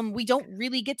 We don't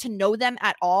really get to know them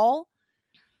at all.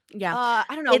 Yeah.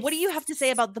 I don't know. What do you have to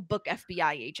say about the book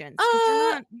FBI agents?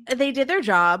 They did their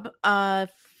job.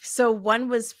 So one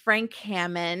was Frank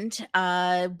Hammond,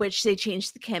 which they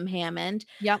changed to Kim Hammond.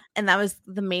 Yep. And that was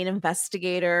the main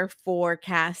investigator for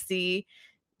Cassie.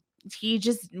 He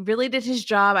just really did his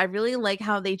job. I really like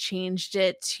how they changed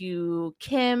it to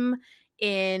Kim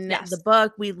in the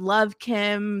book. We love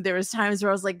Kim. There was times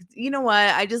where I was like, you know what?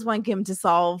 I just want Kim to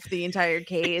solve the entire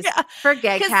case. Yeah.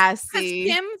 Forget Cassie.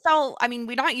 Kim felt, I mean,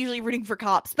 we're not usually rooting for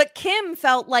cops, but Kim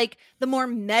felt like the more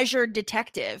measured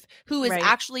detective who is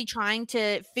actually trying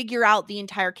to figure out the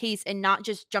entire case and not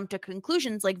just jump to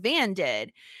conclusions like Van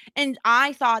did. And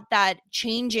I thought that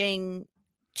changing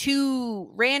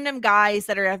two random guys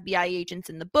that are FBI agents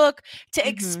in the book to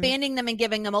expanding them and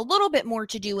giving them a little bit more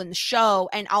to do in the show,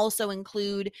 and also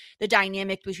include the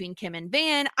dynamic between Kim and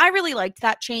Van. I really liked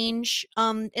that change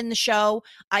in the show.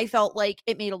 I felt like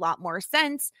it made a lot more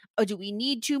sense. Do we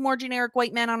need two more generic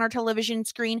white men on our television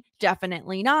screen?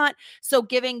 Definitely not. So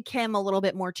giving Kim a little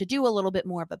bit more to do, a little bit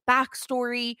more of a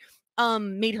backstory,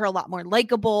 made her a lot more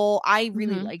likable. I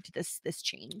really liked this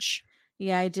change.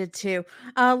 Yeah, I did too.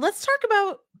 Let's talk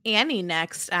about Annie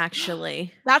next,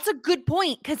 actually. That's a good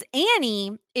point, because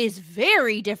Annie is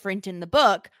very different in the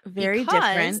book. Very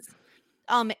different.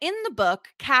 In the book,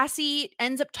 Cassie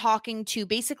ends up talking to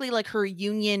basically like her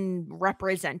union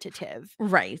representative.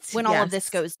 Right. When all of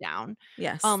this goes down.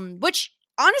 Yes. Which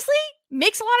honestly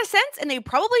makes a lot of sense, and they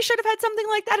probably should have had something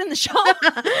like that in the show.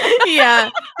 Yeah,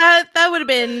 that would have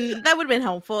been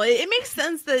helpful. It makes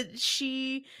sense that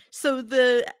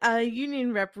the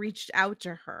union rep reached out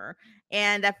to her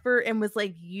and was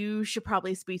like, you should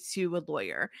probably speak to a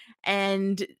lawyer.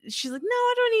 And she's like, no,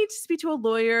 I don't need to speak to a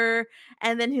lawyer.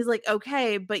 And then he's like,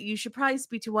 okay, but you should probably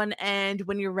speak to one. And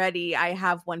when you're ready, I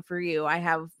have one for you. I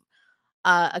have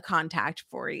a contact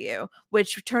for you,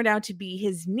 which turned out to be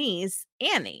his niece,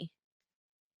 Annie.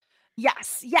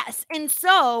 Yes. And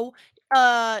so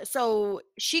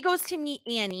she goes to meet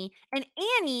Annie, and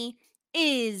Annie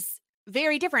is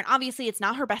very different. Obviously, it's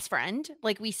not her best friend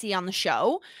like we see on the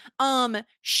show.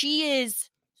 She is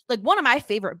like one of my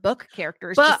favorite book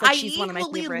characters. But just like I she's one of my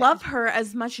favorite. love her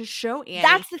as much as show Annie.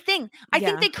 That's the thing. I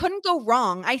think they couldn't go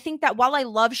wrong. I think that while I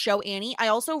love show Annie, I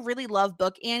also really love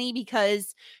book Annie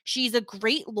because she's a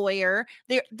great lawyer.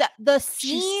 The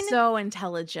scene, she's so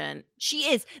intelligent.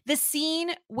 She is. The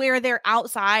scene where they're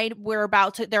outside, they're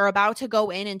about to go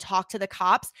in and talk to the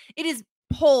cops. It is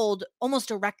pulled almost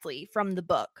directly from the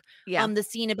book. Yeah. The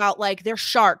scene about like they're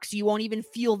sharks, you won't even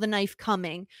feel the knife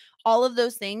coming. all of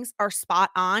those things are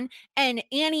spot on. And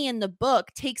Annie in the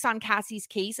book takes on Cassie's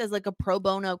case as like a pro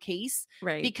bono case,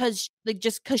 Right. because like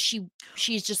just because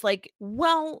she's just like,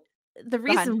 well, the Go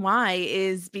ahead. reason why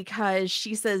is because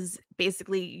she says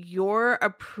basically you're a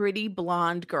pretty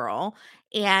blonde girl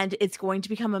and it's going to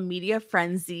become a media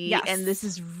frenzy, and this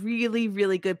Yes. is really,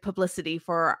 really good publicity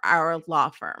for our law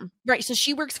firm. Right, so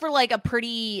she works for like a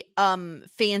pretty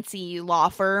fancy law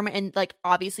firm, and like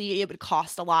obviously it would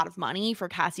cost a lot of money for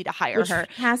Cassie to hire Which her.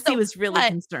 Cassie was really but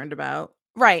concerned about.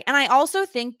 Right, and I also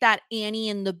think that Annie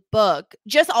in the book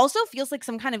just also feels like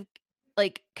some kind of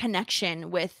like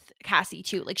connection with Cassie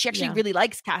too. Like she actually Yeah. really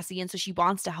likes Cassie, and so she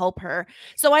wants to help her.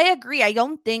 So I agree. I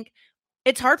don't think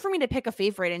it's hard for me to pick a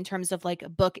favorite in terms of like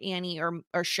book Annie or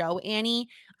show Annie.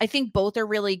 I think both are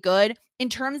really good. In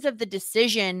terms of the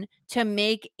decision to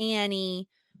make Annie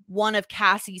one of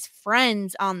Cassie's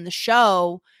friends on the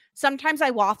show, sometimes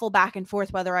I waffle back and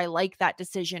forth whether I like that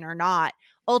decision or not.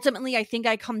 Ultimately, I think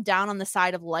I come down on the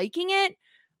side of liking it.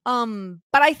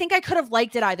 But I think I could have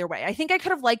liked it either way. I think I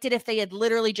could have liked it if they had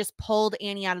literally just pulled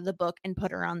Annie out of the book and put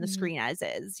her on the screen as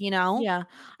is, you know? Yeah.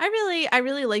 I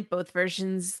really like both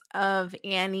versions of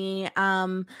Annie.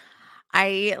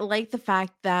 I like the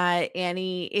fact that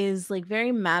Annie is like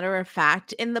very matter of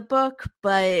fact in the book,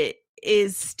 but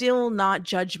is still not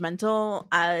judgmental.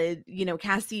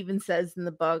 Cassie even says in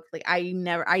the book, like,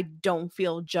 I don't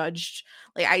feel judged.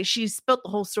 Like she spilled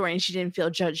the whole story and she didn't feel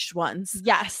judged once.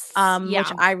 Yes. Which Yeah.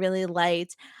 I really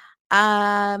liked.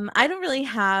 I don't really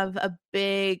have a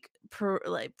big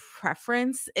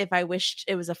preference if I wished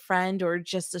it was a friend or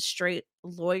just a straight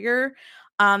lawyer.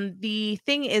 The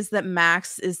thing is that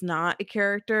Max is not a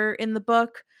character in the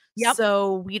book. Yep.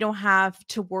 So we don't have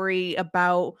to worry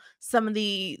about some of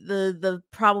the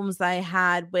problems that I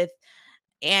had with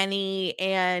Annie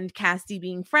and Cassie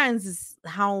being friends, is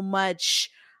how much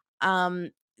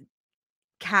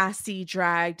Cassie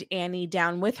dragged Annie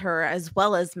down with her as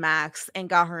well as Max and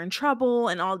got her in trouble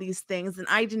and all these things. And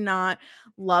I did not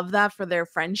love that for their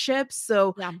friendship.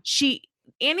 So Yeah.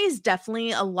 Annie's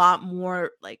definitely a lot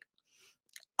more like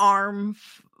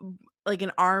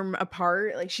an arm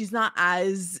apart. Like she's not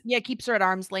as keeps her at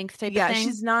arm's length type of thing.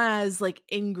 she's not as like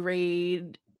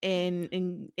ingrained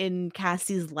in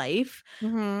Cassie's life.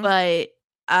 Mhm. But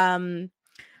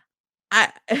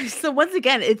so once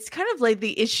again, it's kind of like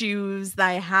the issues that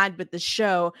I had with the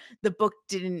show. The book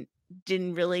didn't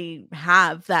really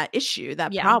have that issue,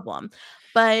 that problem.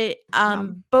 But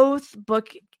both book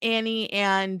Annie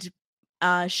and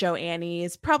show Annie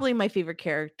is probably my favorite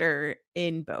character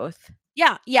in both.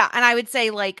 Yeah, and I would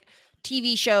say like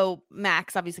TV show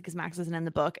Max, obviously because Max isn't in the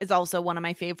book, is also one of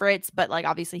my favorites, but like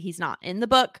obviously he's not in the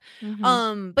book.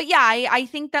 But yeah, I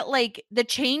think that like the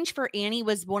change for Annie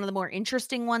was one of the more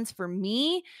interesting ones for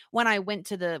me when I read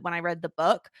the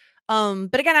book.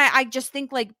 But again, I just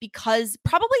think like because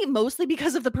probably mostly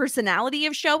because of the personality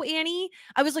of show Annie,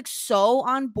 I was like so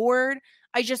on board.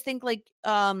 I just think like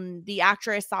the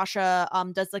actress Sasha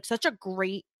does like such a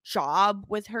great job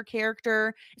with her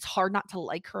character. It's hard not to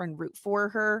like her and root for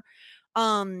her.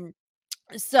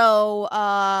 So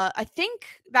I think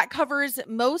that covers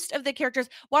most of the characters.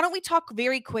 Why don't we talk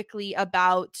very quickly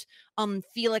about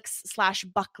Felix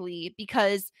 / Buckley,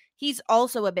 because he's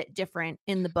also a bit different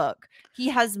in the book. He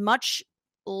has much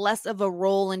less of a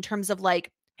role in terms of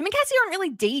like him and Cassie aren't really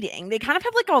dating. They kind of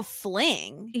have like a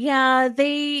fling. Yeah,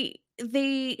 they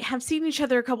have seen each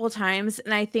other a couple of times,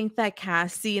 and I think that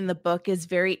Cassie in the book is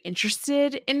very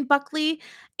interested in Buckley.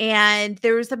 And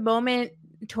there was a moment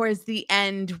towards the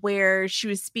end where she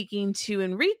was speaking to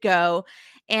Enrico,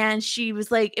 and she was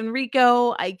like,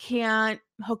 "Enrico, I can't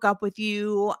hook up with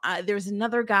you. There's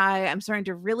another guy. I'm starting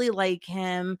to really like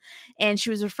him." And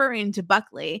she was referring to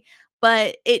Buckley,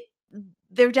 but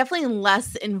they're definitely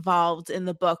less involved in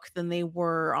the book than they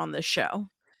were on the show.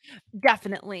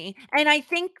 Definitely. And I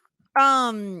think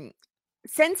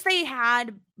since they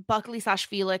had Buckley /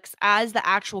 Felix as the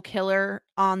actual killer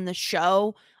on the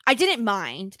show, I didn't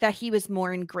mind that he was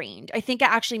more ingrained. I think it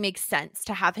actually makes sense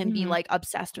to have him be like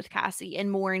obsessed with Cassie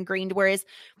and more ingrained. Whereas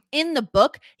in the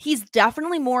book, he's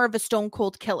definitely more of a stone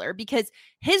cold killer because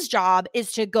his job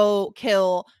is to go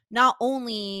kill not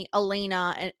only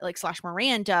Elena and like /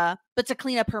 Miranda, but to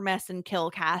clean up her mess and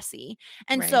kill Cassie.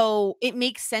 And so it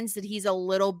makes sense that he's a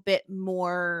little bit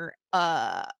more,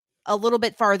 a little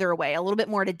bit farther away, a little bit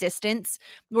more at a distance.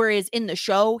 Whereas in the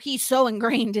show, he's so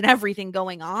ingrained in everything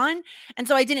going on. And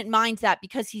so I didn't mind that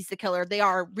because he's the killer. They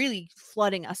are really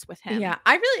flooding us with him. Yeah,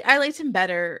 I liked him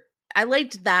better. I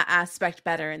liked that aspect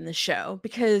better in the show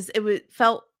because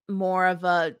felt more of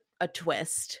a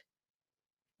twist.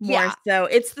 More so.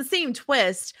 It's the same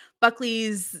twist.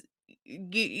 Buckley's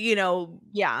you know,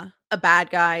 Yeah. a bad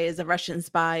guy is a Russian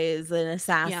spy is an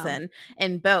assassin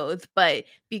in both, but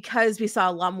because we saw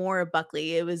a lot more of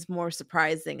Buckley, it was more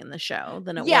surprising in the show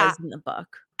than it Yeah. was in the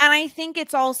book. And I think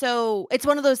it's also, it's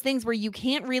one of those things where you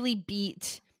can't really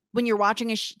beat when you're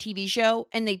watching a TV show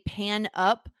and they pan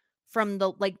up from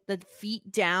the feet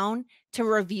down to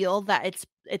reveal that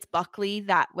it's Buckley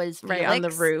that was Felix. Right on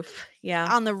the roof.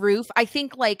 Yeah. On the roof. I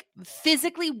think like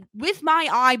physically with my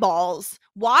eyeballs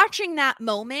watching that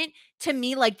moment, to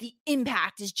me, like the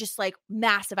impact is just like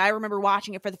massive. I remember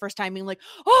watching it for the first time being like,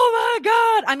 oh my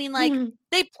God. I mean, like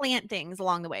they plant things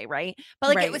along the way, right?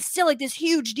 But like it was still like this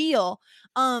huge deal.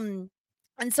 And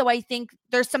so I think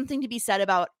there's something to be said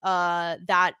about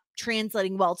that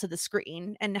translating well to the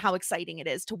screen and how exciting it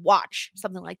is to watch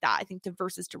something like that. I think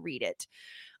versus to read it.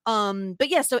 But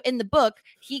yeah, so in the book,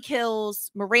 he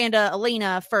kills Miranda,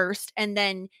 Elena first, and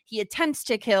then he attempts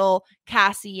to kill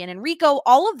Cassie and Enrico.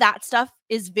 All of that stuff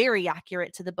is very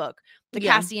accurate to the book, the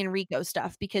Cassie and Enrico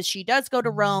stuff, because she does go to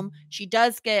Rome. She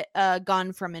does get a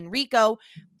gun from Enrico.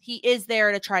 He is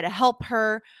there to try to help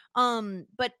her.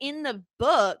 But in the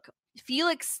book,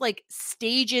 Felix like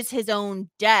stages his own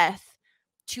death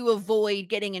to avoid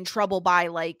getting in trouble by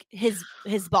like his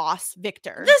boss,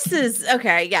 Victor. This is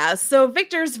okay. Yeah. So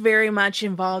Victor's very much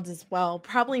involved as well,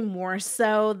 probably more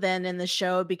so than in the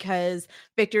show because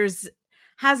Victor's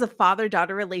has a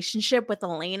father-daughter relationship with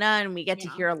Elena and we get to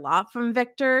hear a lot from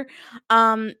Victor.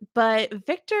 But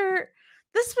Victor,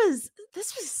 this was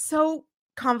so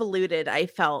convoluted, I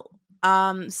felt.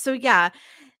 So yeah,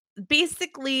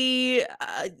 basically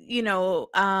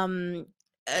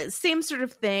same sort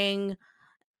of thing.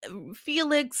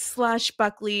 Felix /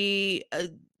 Buckley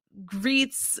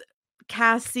greets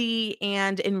Cassie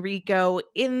and Enrico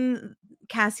in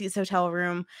Cassie's hotel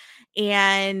room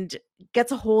and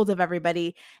gets a hold of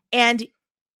everybody. And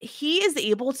he is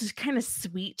able to kind of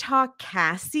sweet talk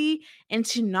Cassie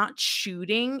into not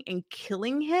shooting and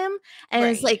killing him. And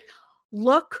it's like,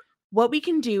 look, what we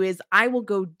can do is I will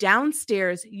go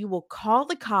downstairs. You will call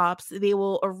the cops. They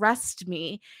will arrest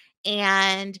me.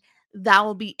 And that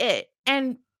will be it.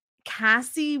 And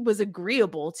Cassie was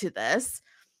agreeable to this.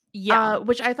 Yeah.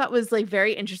 Which I thought was like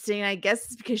very interesting. I guess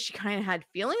it's because she kind of had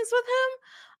feelings with him.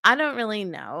 I don't really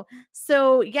know.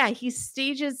 So yeah, he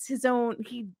stages his own,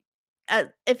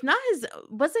 if not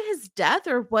was it his death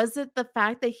or was it the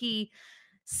fact that he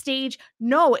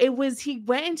no, it was he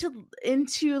went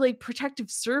into like protective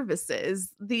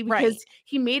services because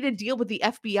he made a deal with the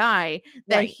FBI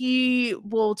that he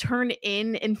will turn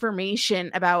in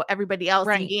information about everybody else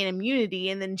and gain immunity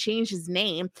and then change his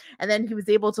name, and then he was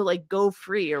able to like go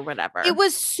free or whatever. It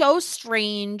was so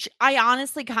strange. I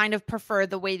honestly kind of prefer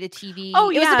the way the TV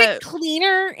it was a bit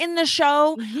cleaner in the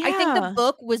show. Yeah. I think the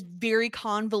book was very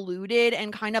convoluted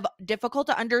and kind of difficult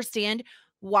to understand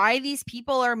why these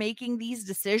people are making these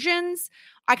decisions.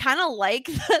 I kind of like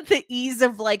the ease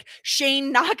of like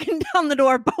Shane knocking down the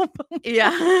door. Boom, boom.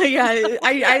 Yeah.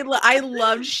 I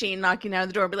loved Shane knocking down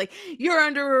the door, but like, you're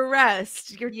under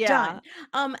arrest. You're done.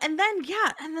 And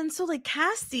then so like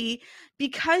Cassie,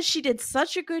 because she did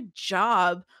such a good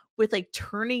job with like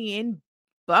turning in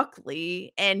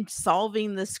Buckley and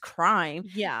solving this crime.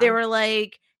 They were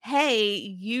like, hey,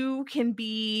 you can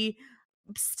be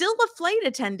still a flight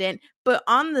attendant, but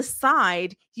on the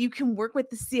side you can work with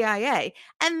the CIA.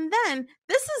 And then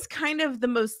this is kind of the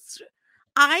most,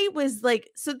 I was like,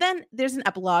 so then there's an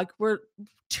epilogue where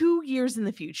 2 years in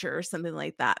the future or something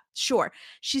like that. Sure,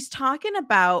 she's talking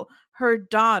about her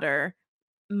daughter,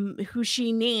 who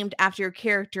she named after a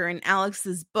character in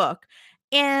Alex's book,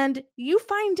 and you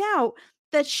find out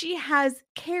that she has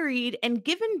carried and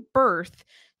given birth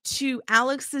to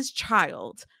Alex's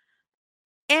child.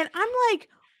 And I'm like,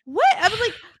 what? I was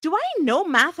like, do I know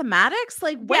mathematics?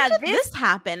 Like, when did this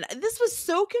happen? This was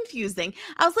so confusing.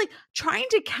 I was like trying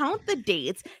to count the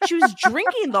dates. She was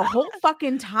drinking the whole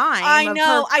fucking time. I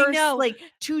know. Like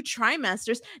 2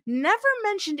 trimesters. Never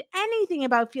mentioned anything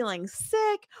about feeling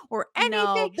sick or anything.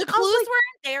 No, the clues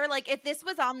weren't there. Like, if this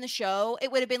was on the show,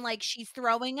 it would have been like, she's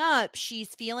throwing up, she's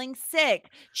feeling sick,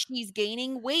 she's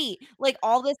gaining weight. Like,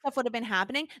 all this stuff would have been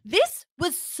happening. This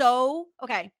was so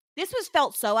okay. This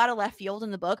felt so out of left field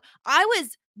in the book. I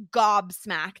was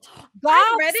gobsmacked.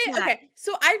 I read it. Okay.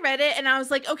 So I read it and I was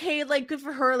like, okay, like good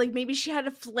for her. Like maybe she had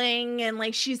a fling and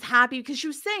like she's happy because she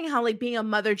was saying how like being a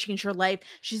mother changed her life.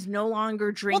 She's no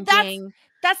longer drinking. Well,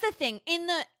 that's the thing. In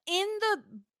the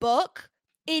book,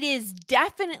 it is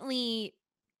definitely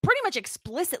pretty much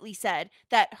explicitly said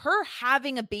that her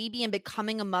having a baby and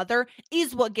becoming a mother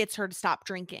is what gets her to stop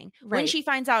drinking. When Right. she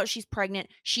finds out she's pregnant,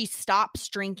 she stops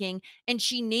drinking, and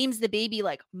she names the baby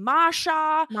like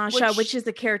Masha, which is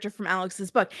the character from Alex's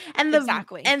book. And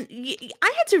Exactly.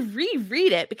 I had to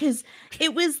reread it because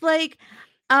it was like,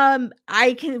 when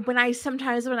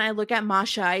I look at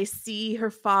Masha, I see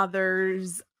her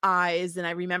father's eyes and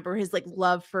I remember his like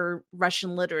love for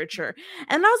Russian literature.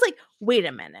 And I was like, wait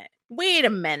a minute.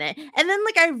 And then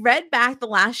like I read back the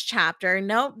last chapter.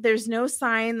 Nope, there's no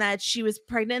sign that she was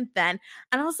pregnant then.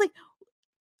 And I was like,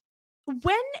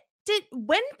 when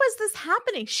was this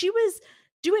happening? She was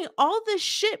doing all this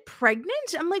shit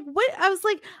pregnant. I'm like, what? I was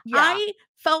like, I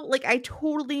felt like I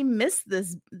totally missed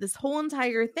this whole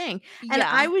entire thing. And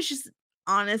I was just,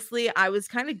 honestly, I was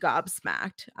kind of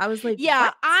gobsmacked. I was like,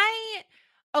 what?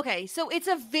 Okay, so it's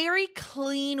a very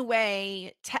clean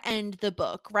way to end the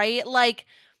book, right? Like,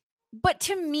 but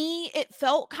to me, it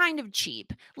felt kind of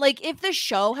cheap. Like, if the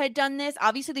show had done this,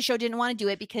 obviously the show didn't want to do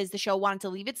it because the show wanted to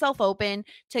leave itself open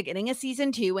to getting a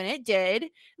season 2, and it did.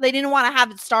 They didn't want to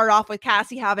have it start off with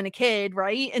Cassie having a kid,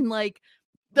 right? And like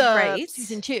the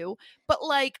season 2. But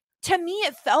like, to me,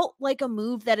 it felt like a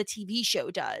move that a TV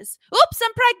show does. Oops,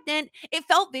 I'm pregnant. It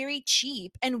felt very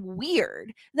cheap and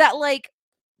weird that like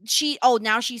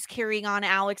now she's carrying on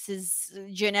Alex's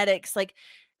genetics. Like,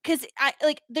 because I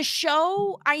like the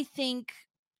show, I think,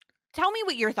 tell me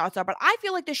what your thoughts are, but I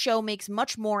feel like the show makes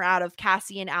much more out of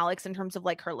Cassie and Alex in terms of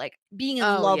like her like being in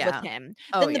love with him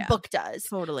than the book does.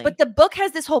 Totally. But the book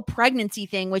has this whole pregnancy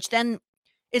thing, which then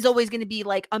is always going to be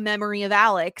like a memory of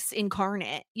Alex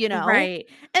incarnate, you know? Right.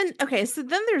 And okay, so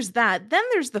then there's that. Then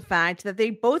there's the fact that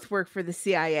they both work for the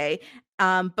CIA.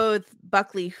 Both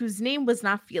Buckley, whose name was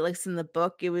not Felix in the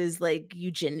book, it was like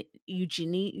Evgeny,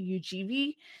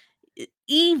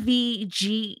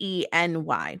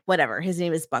 whatever. His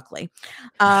name is Buckley.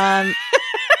 And is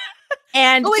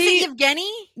it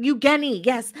Evgeny,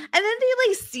 yes. And then they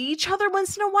like see each other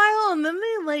once in a while, and then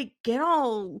they like get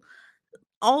all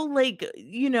like,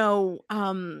 you know,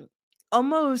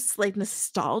 almost like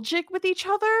nostalgic with each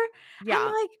other. Yeah.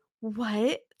 I'm like,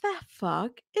 what the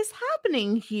fuck is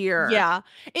happening here? Yeah.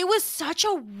 It was such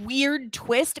a weird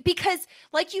twist because,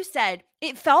 like you said,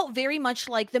 it felt very much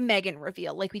like the Megan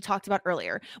reveal, like we talked about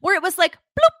earlier, where it was like,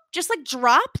 bloop, just like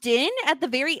dropped in at the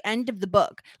very end of the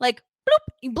book. Like,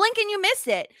 bloop, you blink and you miss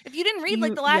it. If you didn't read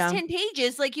like the last 10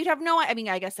 pages, like you'd have I mean,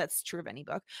 I guess that's true of any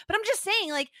book, but I'm just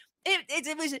saying, like,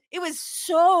 it was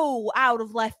so out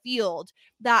of left field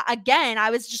that, again, I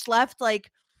was just left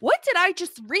like, what did I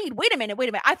just read? Wait a minute.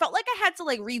 I felt like I had to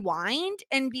like rewind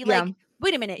and be like,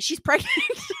 wait a minute, she's pregnant.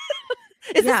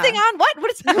 Is this thing on?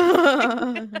 What is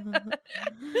happening?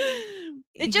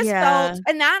 It just felt,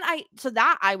 and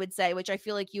that I would say, which I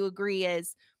feel like you agree,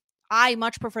 is I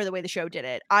much prefer the way the show did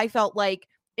it. I felt like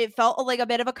it felt like a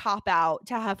bit of a cop out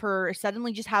to have her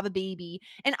suddenly just have a baby.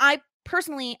 And I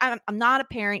personally, I'm not a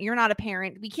parent. You're not a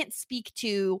parent. We can't speak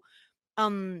to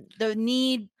the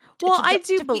need. I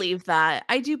do believe that.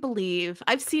 I do believe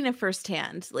I've seen it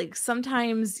firsthand. Like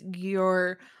sometimes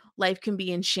your life can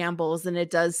be in shambles, and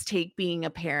it does take being a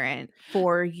parent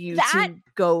for you to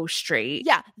go straight.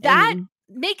 Yeah, that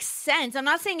makes sense. I'm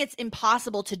not saying it's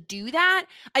impossible to do that.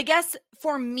 I guess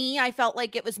for me, I felt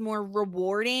like it was more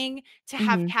rewarding to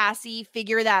have Cassie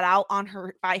figure that out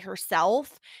by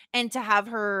herself, and to have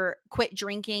her quit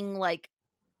drinking like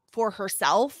for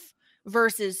herself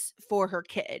versus for her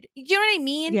kid. You know what I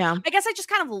mean? Yeah. I guess I just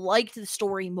kind of liked the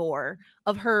story more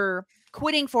of her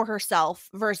quitting for herself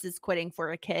versus quitting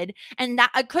for a kid. And that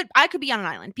I could be on an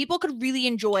island. People could really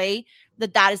enjoy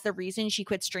that is the reason she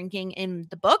quits drinking in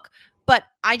the book. But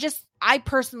I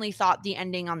personally thought the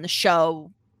ending on the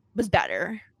show was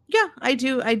better. Yeah, I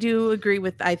do agree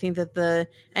with, I think that the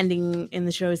ending in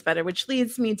the show is better, which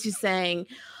leads me to saying,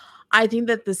 I think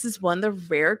that this is one of the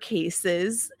rare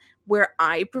cases where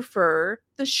I prefer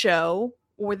the show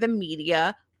or the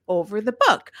media over the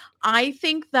book. I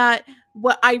think that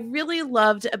what I really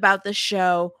loved about the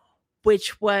show,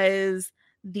 which was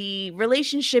the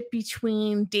relationship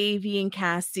between Davy and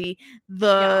Cassie,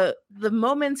 the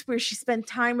moments where she spent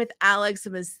time with Alex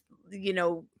and was, you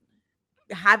know,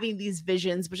 having these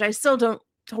visions, which I still don't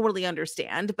totally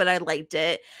understand, but I liked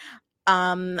it.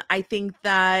 I think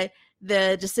that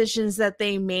the decisions that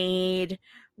they made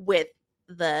with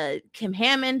the Kim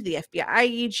Hammond, the FBI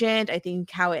agent, I think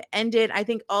how it ended, I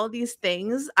think all these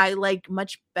things I like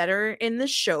much better in the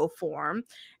show form.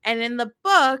 And in the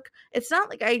book, it's not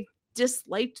like I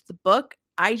disliked the book.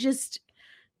 I just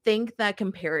think that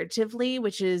comparatively,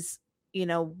 which is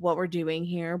what we're doing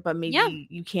here, but maybe Yeah.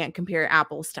 you can't compare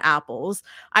apples to apples.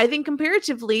 I think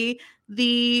comparatively,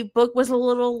 the book was a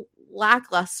little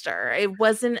lackluster. It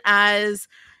wasn't as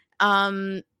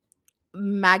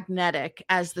magnetic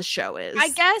as the show is. I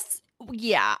guess,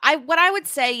 yeah. What I would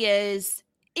say is,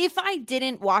 if I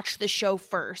didn't watch the show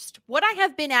first, would I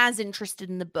have been as interested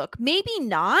in the book? Maybe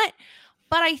not,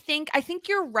 but I think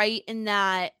you're right in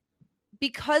that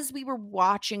because we were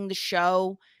watching the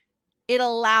show, it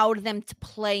allowed them to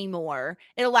play more.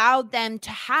 It allowed them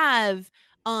to have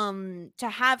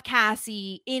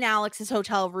Cassie in Alex's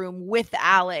hotel room with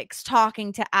Alex,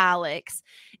 talking to Alex.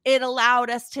 It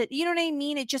allowed us to, you know what I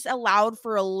mean? It just allowed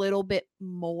for a little bit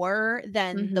more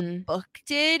than the book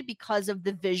did because of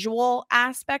the visual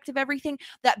aspect of everything.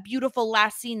 That beautiful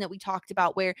last scene that we talked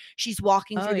about where she's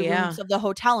walking through the rooms of the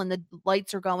hotel and the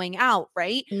lights are going out,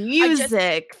 right? The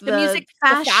music, the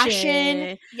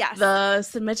fashion, yes. The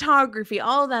cinematography,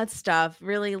 all that stuff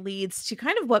really leads to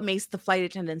kind of what makes the flight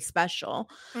attendant special.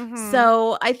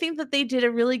 So I think that they did a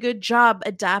really good job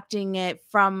adapting it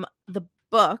from the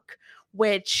book,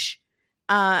 which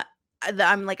I'm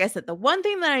like I said, the one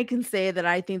thing that I can say that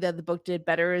I think that the book did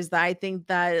better is that I think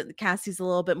that Cassie's a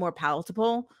little bit more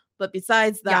palatable. But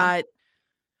besides that,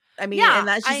 I mean, and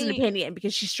that's just an opinion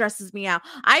because she stresses me out.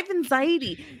 I have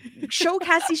anxiety. Show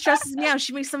Cassie stresses me out.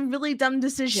 She makes some really dumb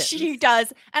decisions. She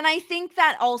does. And I think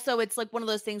that also it's like one of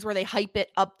those things where they hype it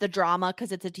up the drama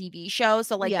because it's a TV show.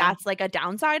 So like that's like a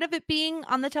downside of it being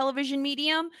on the television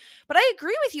medium. But I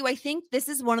agree with you. I think this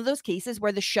is one of those cases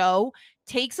where the show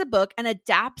takes a book and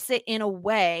adapts it in a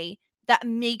way that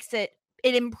makes it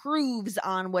improves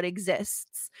on what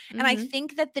exists. And I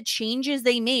think that the changes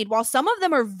they made, while some of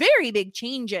them are very big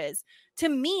changes, to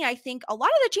me, I think a lot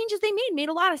of the changes they made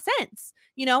a lot of sense.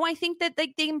 I think that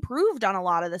they improved on a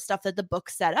lot of the stuff that the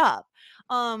book set up.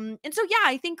 And so, yeah,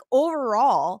 I think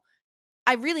overall,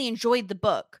 I really enjoyed the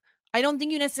book. I don't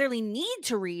think you necessarily need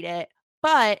to read it,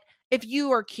 but if you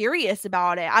are curious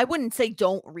about it, I wouldn't say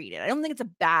don't read it. I don't think it's a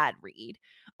bad read.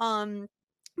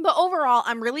 But overall,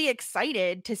 I'm really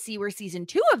excited to see where season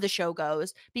 2 of the show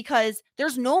goes because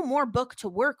there's no more book to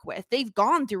work with. They've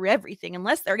gone through everything.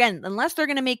 Unless they're going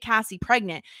to make Cassie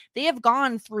pregnant, they have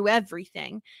gone through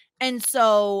everything. And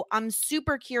so I'm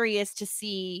super curious to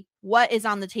see what is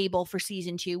on the table for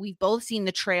season 2. We've both seen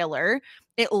the trailer.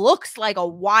 It looks like a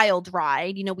wild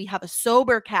ride. We have a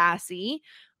sober Cassie.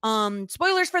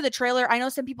 Spoilers for the trailer. I know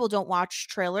some people don't watch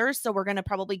trailers, so we're gonna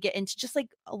probably get into just like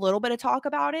a little bit of talk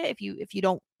about it. If you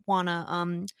don't want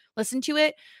to listen to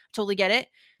it, totally get it.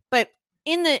 But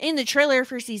in the trailer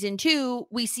for season 2,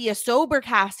 we see a sober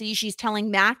Cassie. She's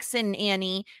telling Max and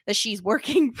Annie that she's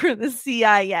working for the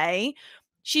CIA.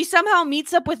 She somehow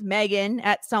meets up with Megan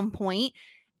at some point.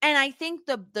 And I think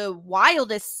the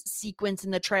wildest sequence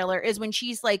in the trailer is when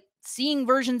she's like seeing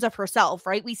versions of herself,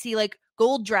 right? We see like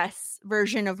gold dress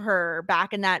version of her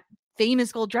back in that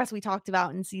famous gold dress we talked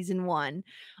about in season 1.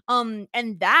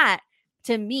 And that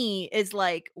to me is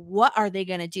like, what are they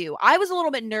going to do? I was a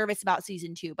little bit nervous about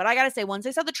season 2, but I got to say, once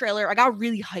I saw the trailer, I got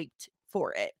really hyped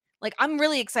for it. Like, I'm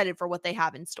really excited for what they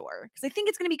have in store because I think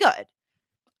it's going to be good.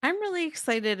 I'm really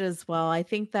excited as well. I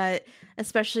think that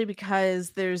especially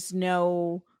because there's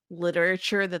no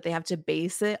literature that they have to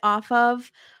base it off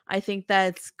of, I think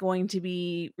that's going to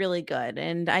be really good.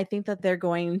 And I think that they're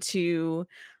going to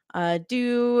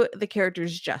do the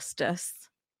characters justice.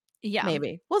 Yeah.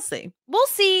 Maybe. We'll see. We'll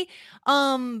see.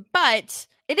 But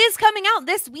it is coming out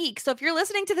this week. So if you're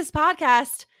listening to this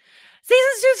podcast,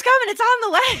 season 2's coming. It's on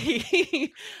the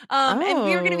way. And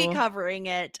we're going to be covering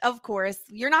it. Of course,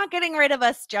 you're not getting rid of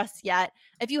us just yet.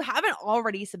 If you haven't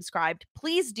already subscribed,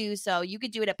 please do so. You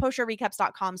could do it at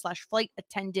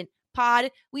postshowrecaps.com/flightattendantpod.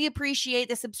 We appreciate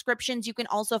the subscriptions. You can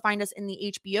also find us in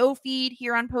the HBO feed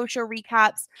here on Post Show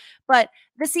Recaps. But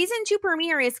the season 2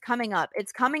 premiere is coming up.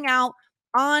 It's coming out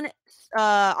on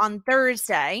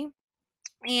Thursday.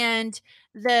 And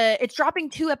it's dropping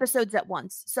 2 episodes at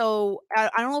once. So I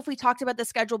don't know if we talked about the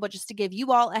schedule, but just to give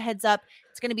you all a heads up,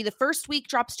 it's going to be the first week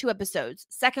drops 2 episodes.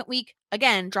 Second week,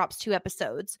 again, drops 2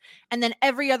 episodes. And then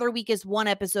every other week is 1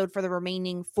 episode for the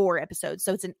remaining 4 episodes.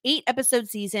 So it's an 8-episode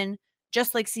season,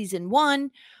 just like season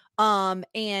 1.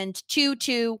 And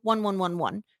 2, 1, 1, 1,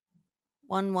 1.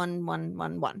 1, 1, 1,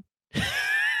 1, 1.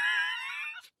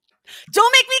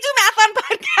 Don't make me do math on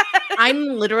podcast.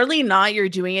 I'm literally not. You're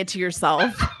doing it to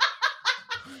yourself.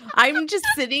 I'm just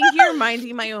sitting here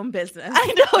minding my own business.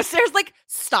 I know. Sarah's like,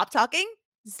 stop talking.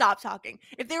 Stop talking.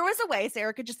 If there was a way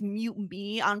Sarah could just mute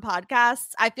me on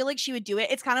podcasts, I feel like she would do it.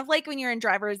 It's kind of like when you're in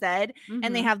driver's ed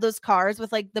and they have those cars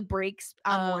with like the brakes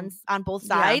on both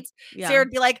sides. Yeah. Sarah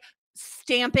would be like,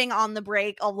 stamping on the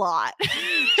brake a lot.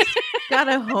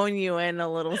 Gotta hone you in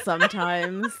a little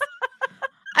sometimes.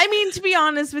 I mean, to be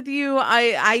honest with you,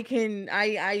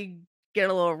 I get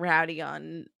a little rowdy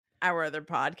on our other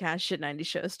podcast, Shit 90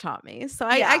 Shows Taught Me. So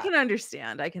I can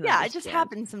understand. It just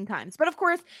happens sometimes. But of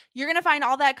course, you're going to find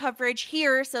all that coverage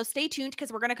here. So stay tuned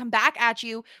because we're going to come back at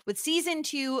you with season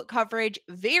 2 coverage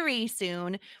very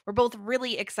soon. We're both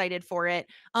really excited for it.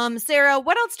 Sarah,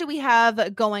 what else do we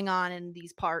have going on in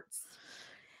these parts?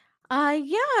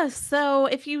 So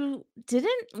if you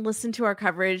didn't listen to our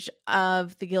coverage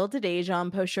of the Gilded Age on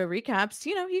post-show recaps,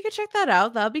 you could check that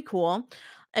out. That'll be cool.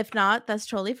 If not, that's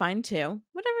totally fine too.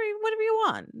 Whatever you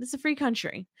want. It's a free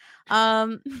country.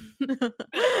 See,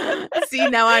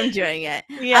 now I'm doing it.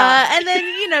 Yeah. And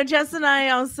then, Jess and I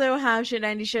also have Shit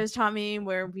 90 Shows Taught Me,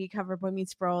 where we cover Boy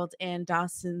Meets World and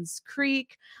Dawson's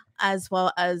Creek, as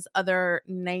well as other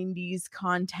 90s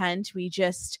content. We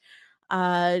just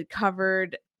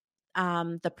covered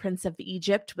The Prince of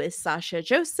Egypt with Sasha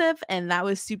Joseph, and that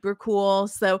was super cool.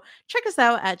 So check us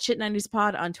out at Shit90s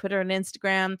Pod on Twitter and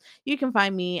Instagram. You can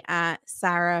find me at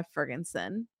Sarah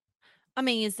Ferguson.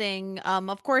 Amazing.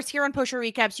 Of course, here on Post Show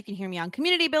Recaps, you can hear me on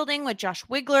Community Building with Josh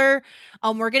Wigler.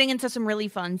 We're getting into some really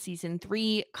fun season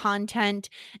 3 content.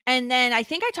 And then I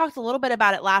think I talked a little bit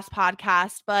about it last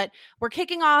podcast, but we're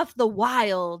kicking off the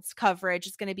Wilds coverage.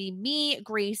 It's going to be me,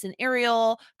 Grace, and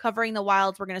Ariel covering the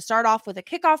Wilds. We're going to start off with a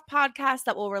kickoff podcast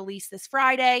that will release this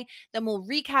Friday. Then we'll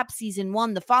recap season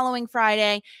 1 the following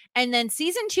Friday. And then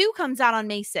season 2 comes out on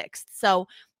May 6th. So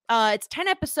it's 10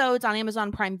 episodes on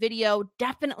Amazon Prime Video.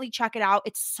 Definitely check it out.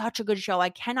 It's such a good show. I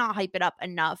cannot hype it up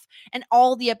enough. And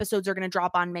all the episodes are going to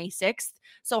drop on May 6th.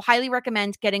 So highly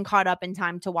recommend getting caught up in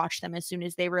time to watch them as soon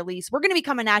as they release. We're going to be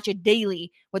coming at you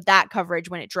daily with that coverage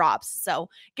when it drops. So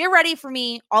get ready for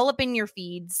me all up in your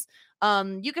feeds.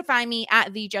 You can find me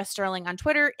at the Jess Sterling on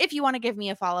Twitter if you want to give me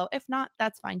a follow. If not,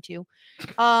 that's fine too.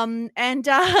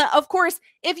 Of course,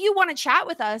 if you want to chat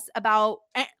with us about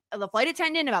the Flight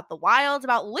Attendant, about the Wilds,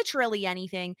 about literally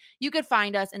anything, you could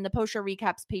find us in the Post Show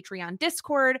Recaps Patreon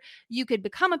Discord. You could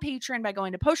become a patron by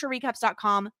going to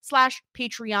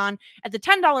postshowrecaps.com/Patreon. At the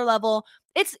 $10 level,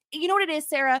 it's, you know what it is,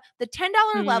 Sarah? The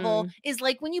 $10 level is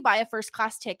like when you buy a first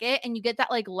class ticket and you get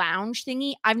that like lounge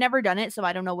thingy. I've never done it, so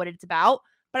I don't know what it's about,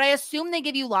 but I assume they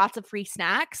give you lots of free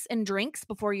snacks and drinks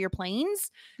before your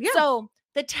planes. Yeah. So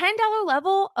the $10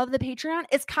 level of the Patreon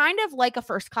is kind of like a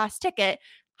first class ticket.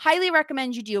 Highly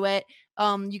recommend you do it.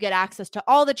 You get access to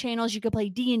all the channels. You could play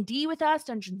D&D with us,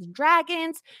 Dungeons and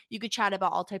Dragons. You could chat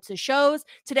about all types of shows.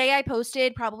 Today I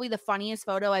posted probably the funniest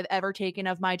photo I've ever taken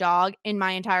of my dog in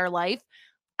my entire life.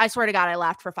 I swear to God, I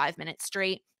laughed for 5 minutes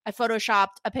straight. I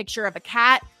photoshopped a picture of a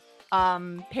cat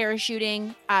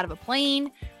parachuting out of a plane.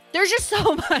 There's just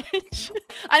so much.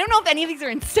 I don't know if any of these are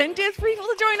incentives for people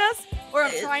to join us, or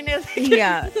I'm trying to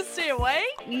stay away.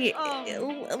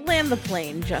 Land the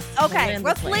plane, just okay.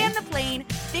 Let's land the plane.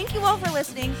 Thank you all for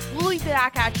listening. We'll be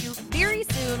back at you very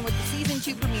soon with the season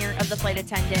 2 premiere of The Flight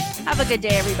Attendant. Have a good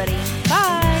day, everybody.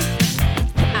 Bye.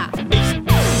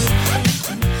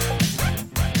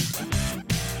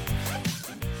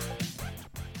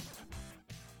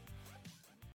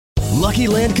 Lucky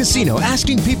Land Casino,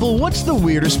 asking people, what's the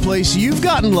weirdest place you've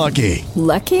gotten lucky?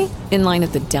 Lucky? In line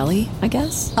at the deli, I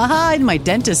guess? Aha, in my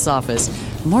dentist's office.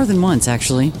 More than once,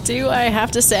 actually. Do I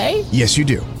have to say? Yes, you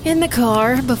do. In the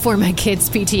car before my kids'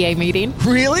 PTA meeting.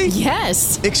 Really?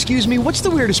 Yes. Excuse me, what's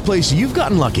the weirdest place you've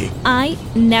gotten lucky? I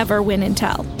never win and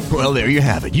tell. Well, there you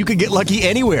have it. You can get lucky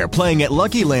anywhere, playing at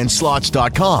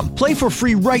LuckyLandSlots.com. Play for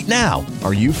free right now.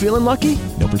 Are you feeling lucky?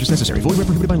 No purchase necessary. Void where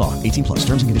prohibited by law. 18+.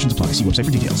 Terms and conditions apply. See website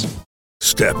for details.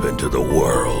 Step into the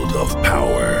world of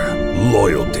power,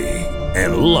 loyalty,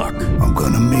 and luck. I'm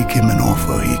gonna make him an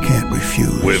offer he can't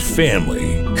refuse. With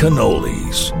family,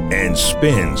 cannolis, and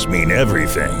spins mean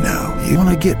everything. Now, you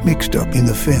wanna get mixed up in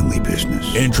the family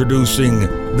business. Introducing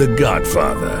The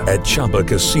Godfather at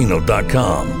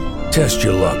ChumbaCasino.com. Test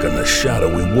your luck in the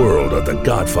shadowy world of The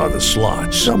Godfather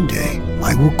slot. Someday,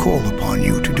 I will call upon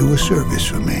you to do a service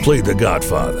for me. Play The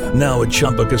Godfather, now at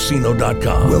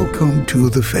ChumbaCasino.com. Welcome to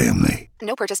the family.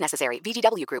 No purchase necessary.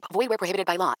 VGW Group. Void where prohibited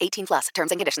by law. 18+.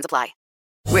 Terms and conditions apply.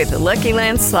 With the Lucky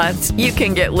Land Slots, you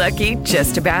can get lucky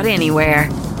just about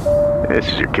anywhere.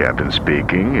 This is your captain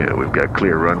speaking. We've got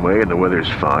clear runway and the weather's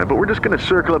fine, but we're just going to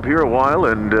circle up here a while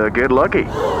and get lucky.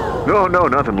 No,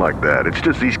 nothing like that. It's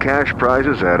just these cash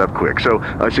prizes add up quick. So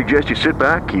I suggest you sit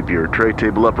back, keep your tray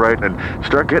table upright, and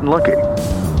start getting lucky.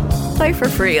 Play for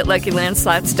free at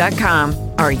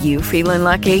LuckyLandSlots.com. Are you feeling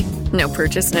lucky? No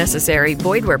purchase necessary.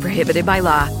 Void where prohibited by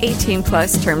law.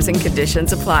 18+ terms and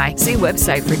conditions apply. See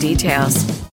website for details.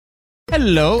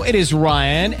 Hello, it is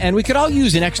Ryan, and we could all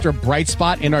use an extra bright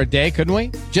spot in our day, couldn't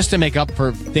we? Just to make up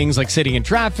for things like sitting in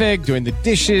traffic, doing the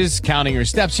dishes, counting your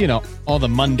steps, you know, all the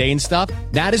mundane stuff.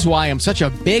 That is why I'm such a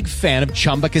big fan of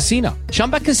Chumba Casino.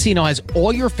 Chumba Casino has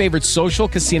all your favorite social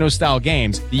casino-style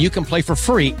games that you can play for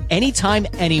free anytime,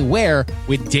 anywhere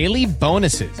with daily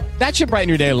bonuses. That should brighten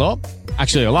your day a little.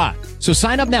 Actually, a lot. So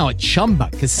sign up now at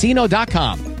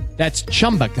ChumbaCasino.com. That's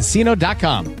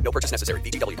ChumbaCasino.com. No purchase necessary.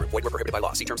 VGW Group. Void where prohibited by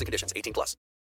law. See terms and conditions. 18+.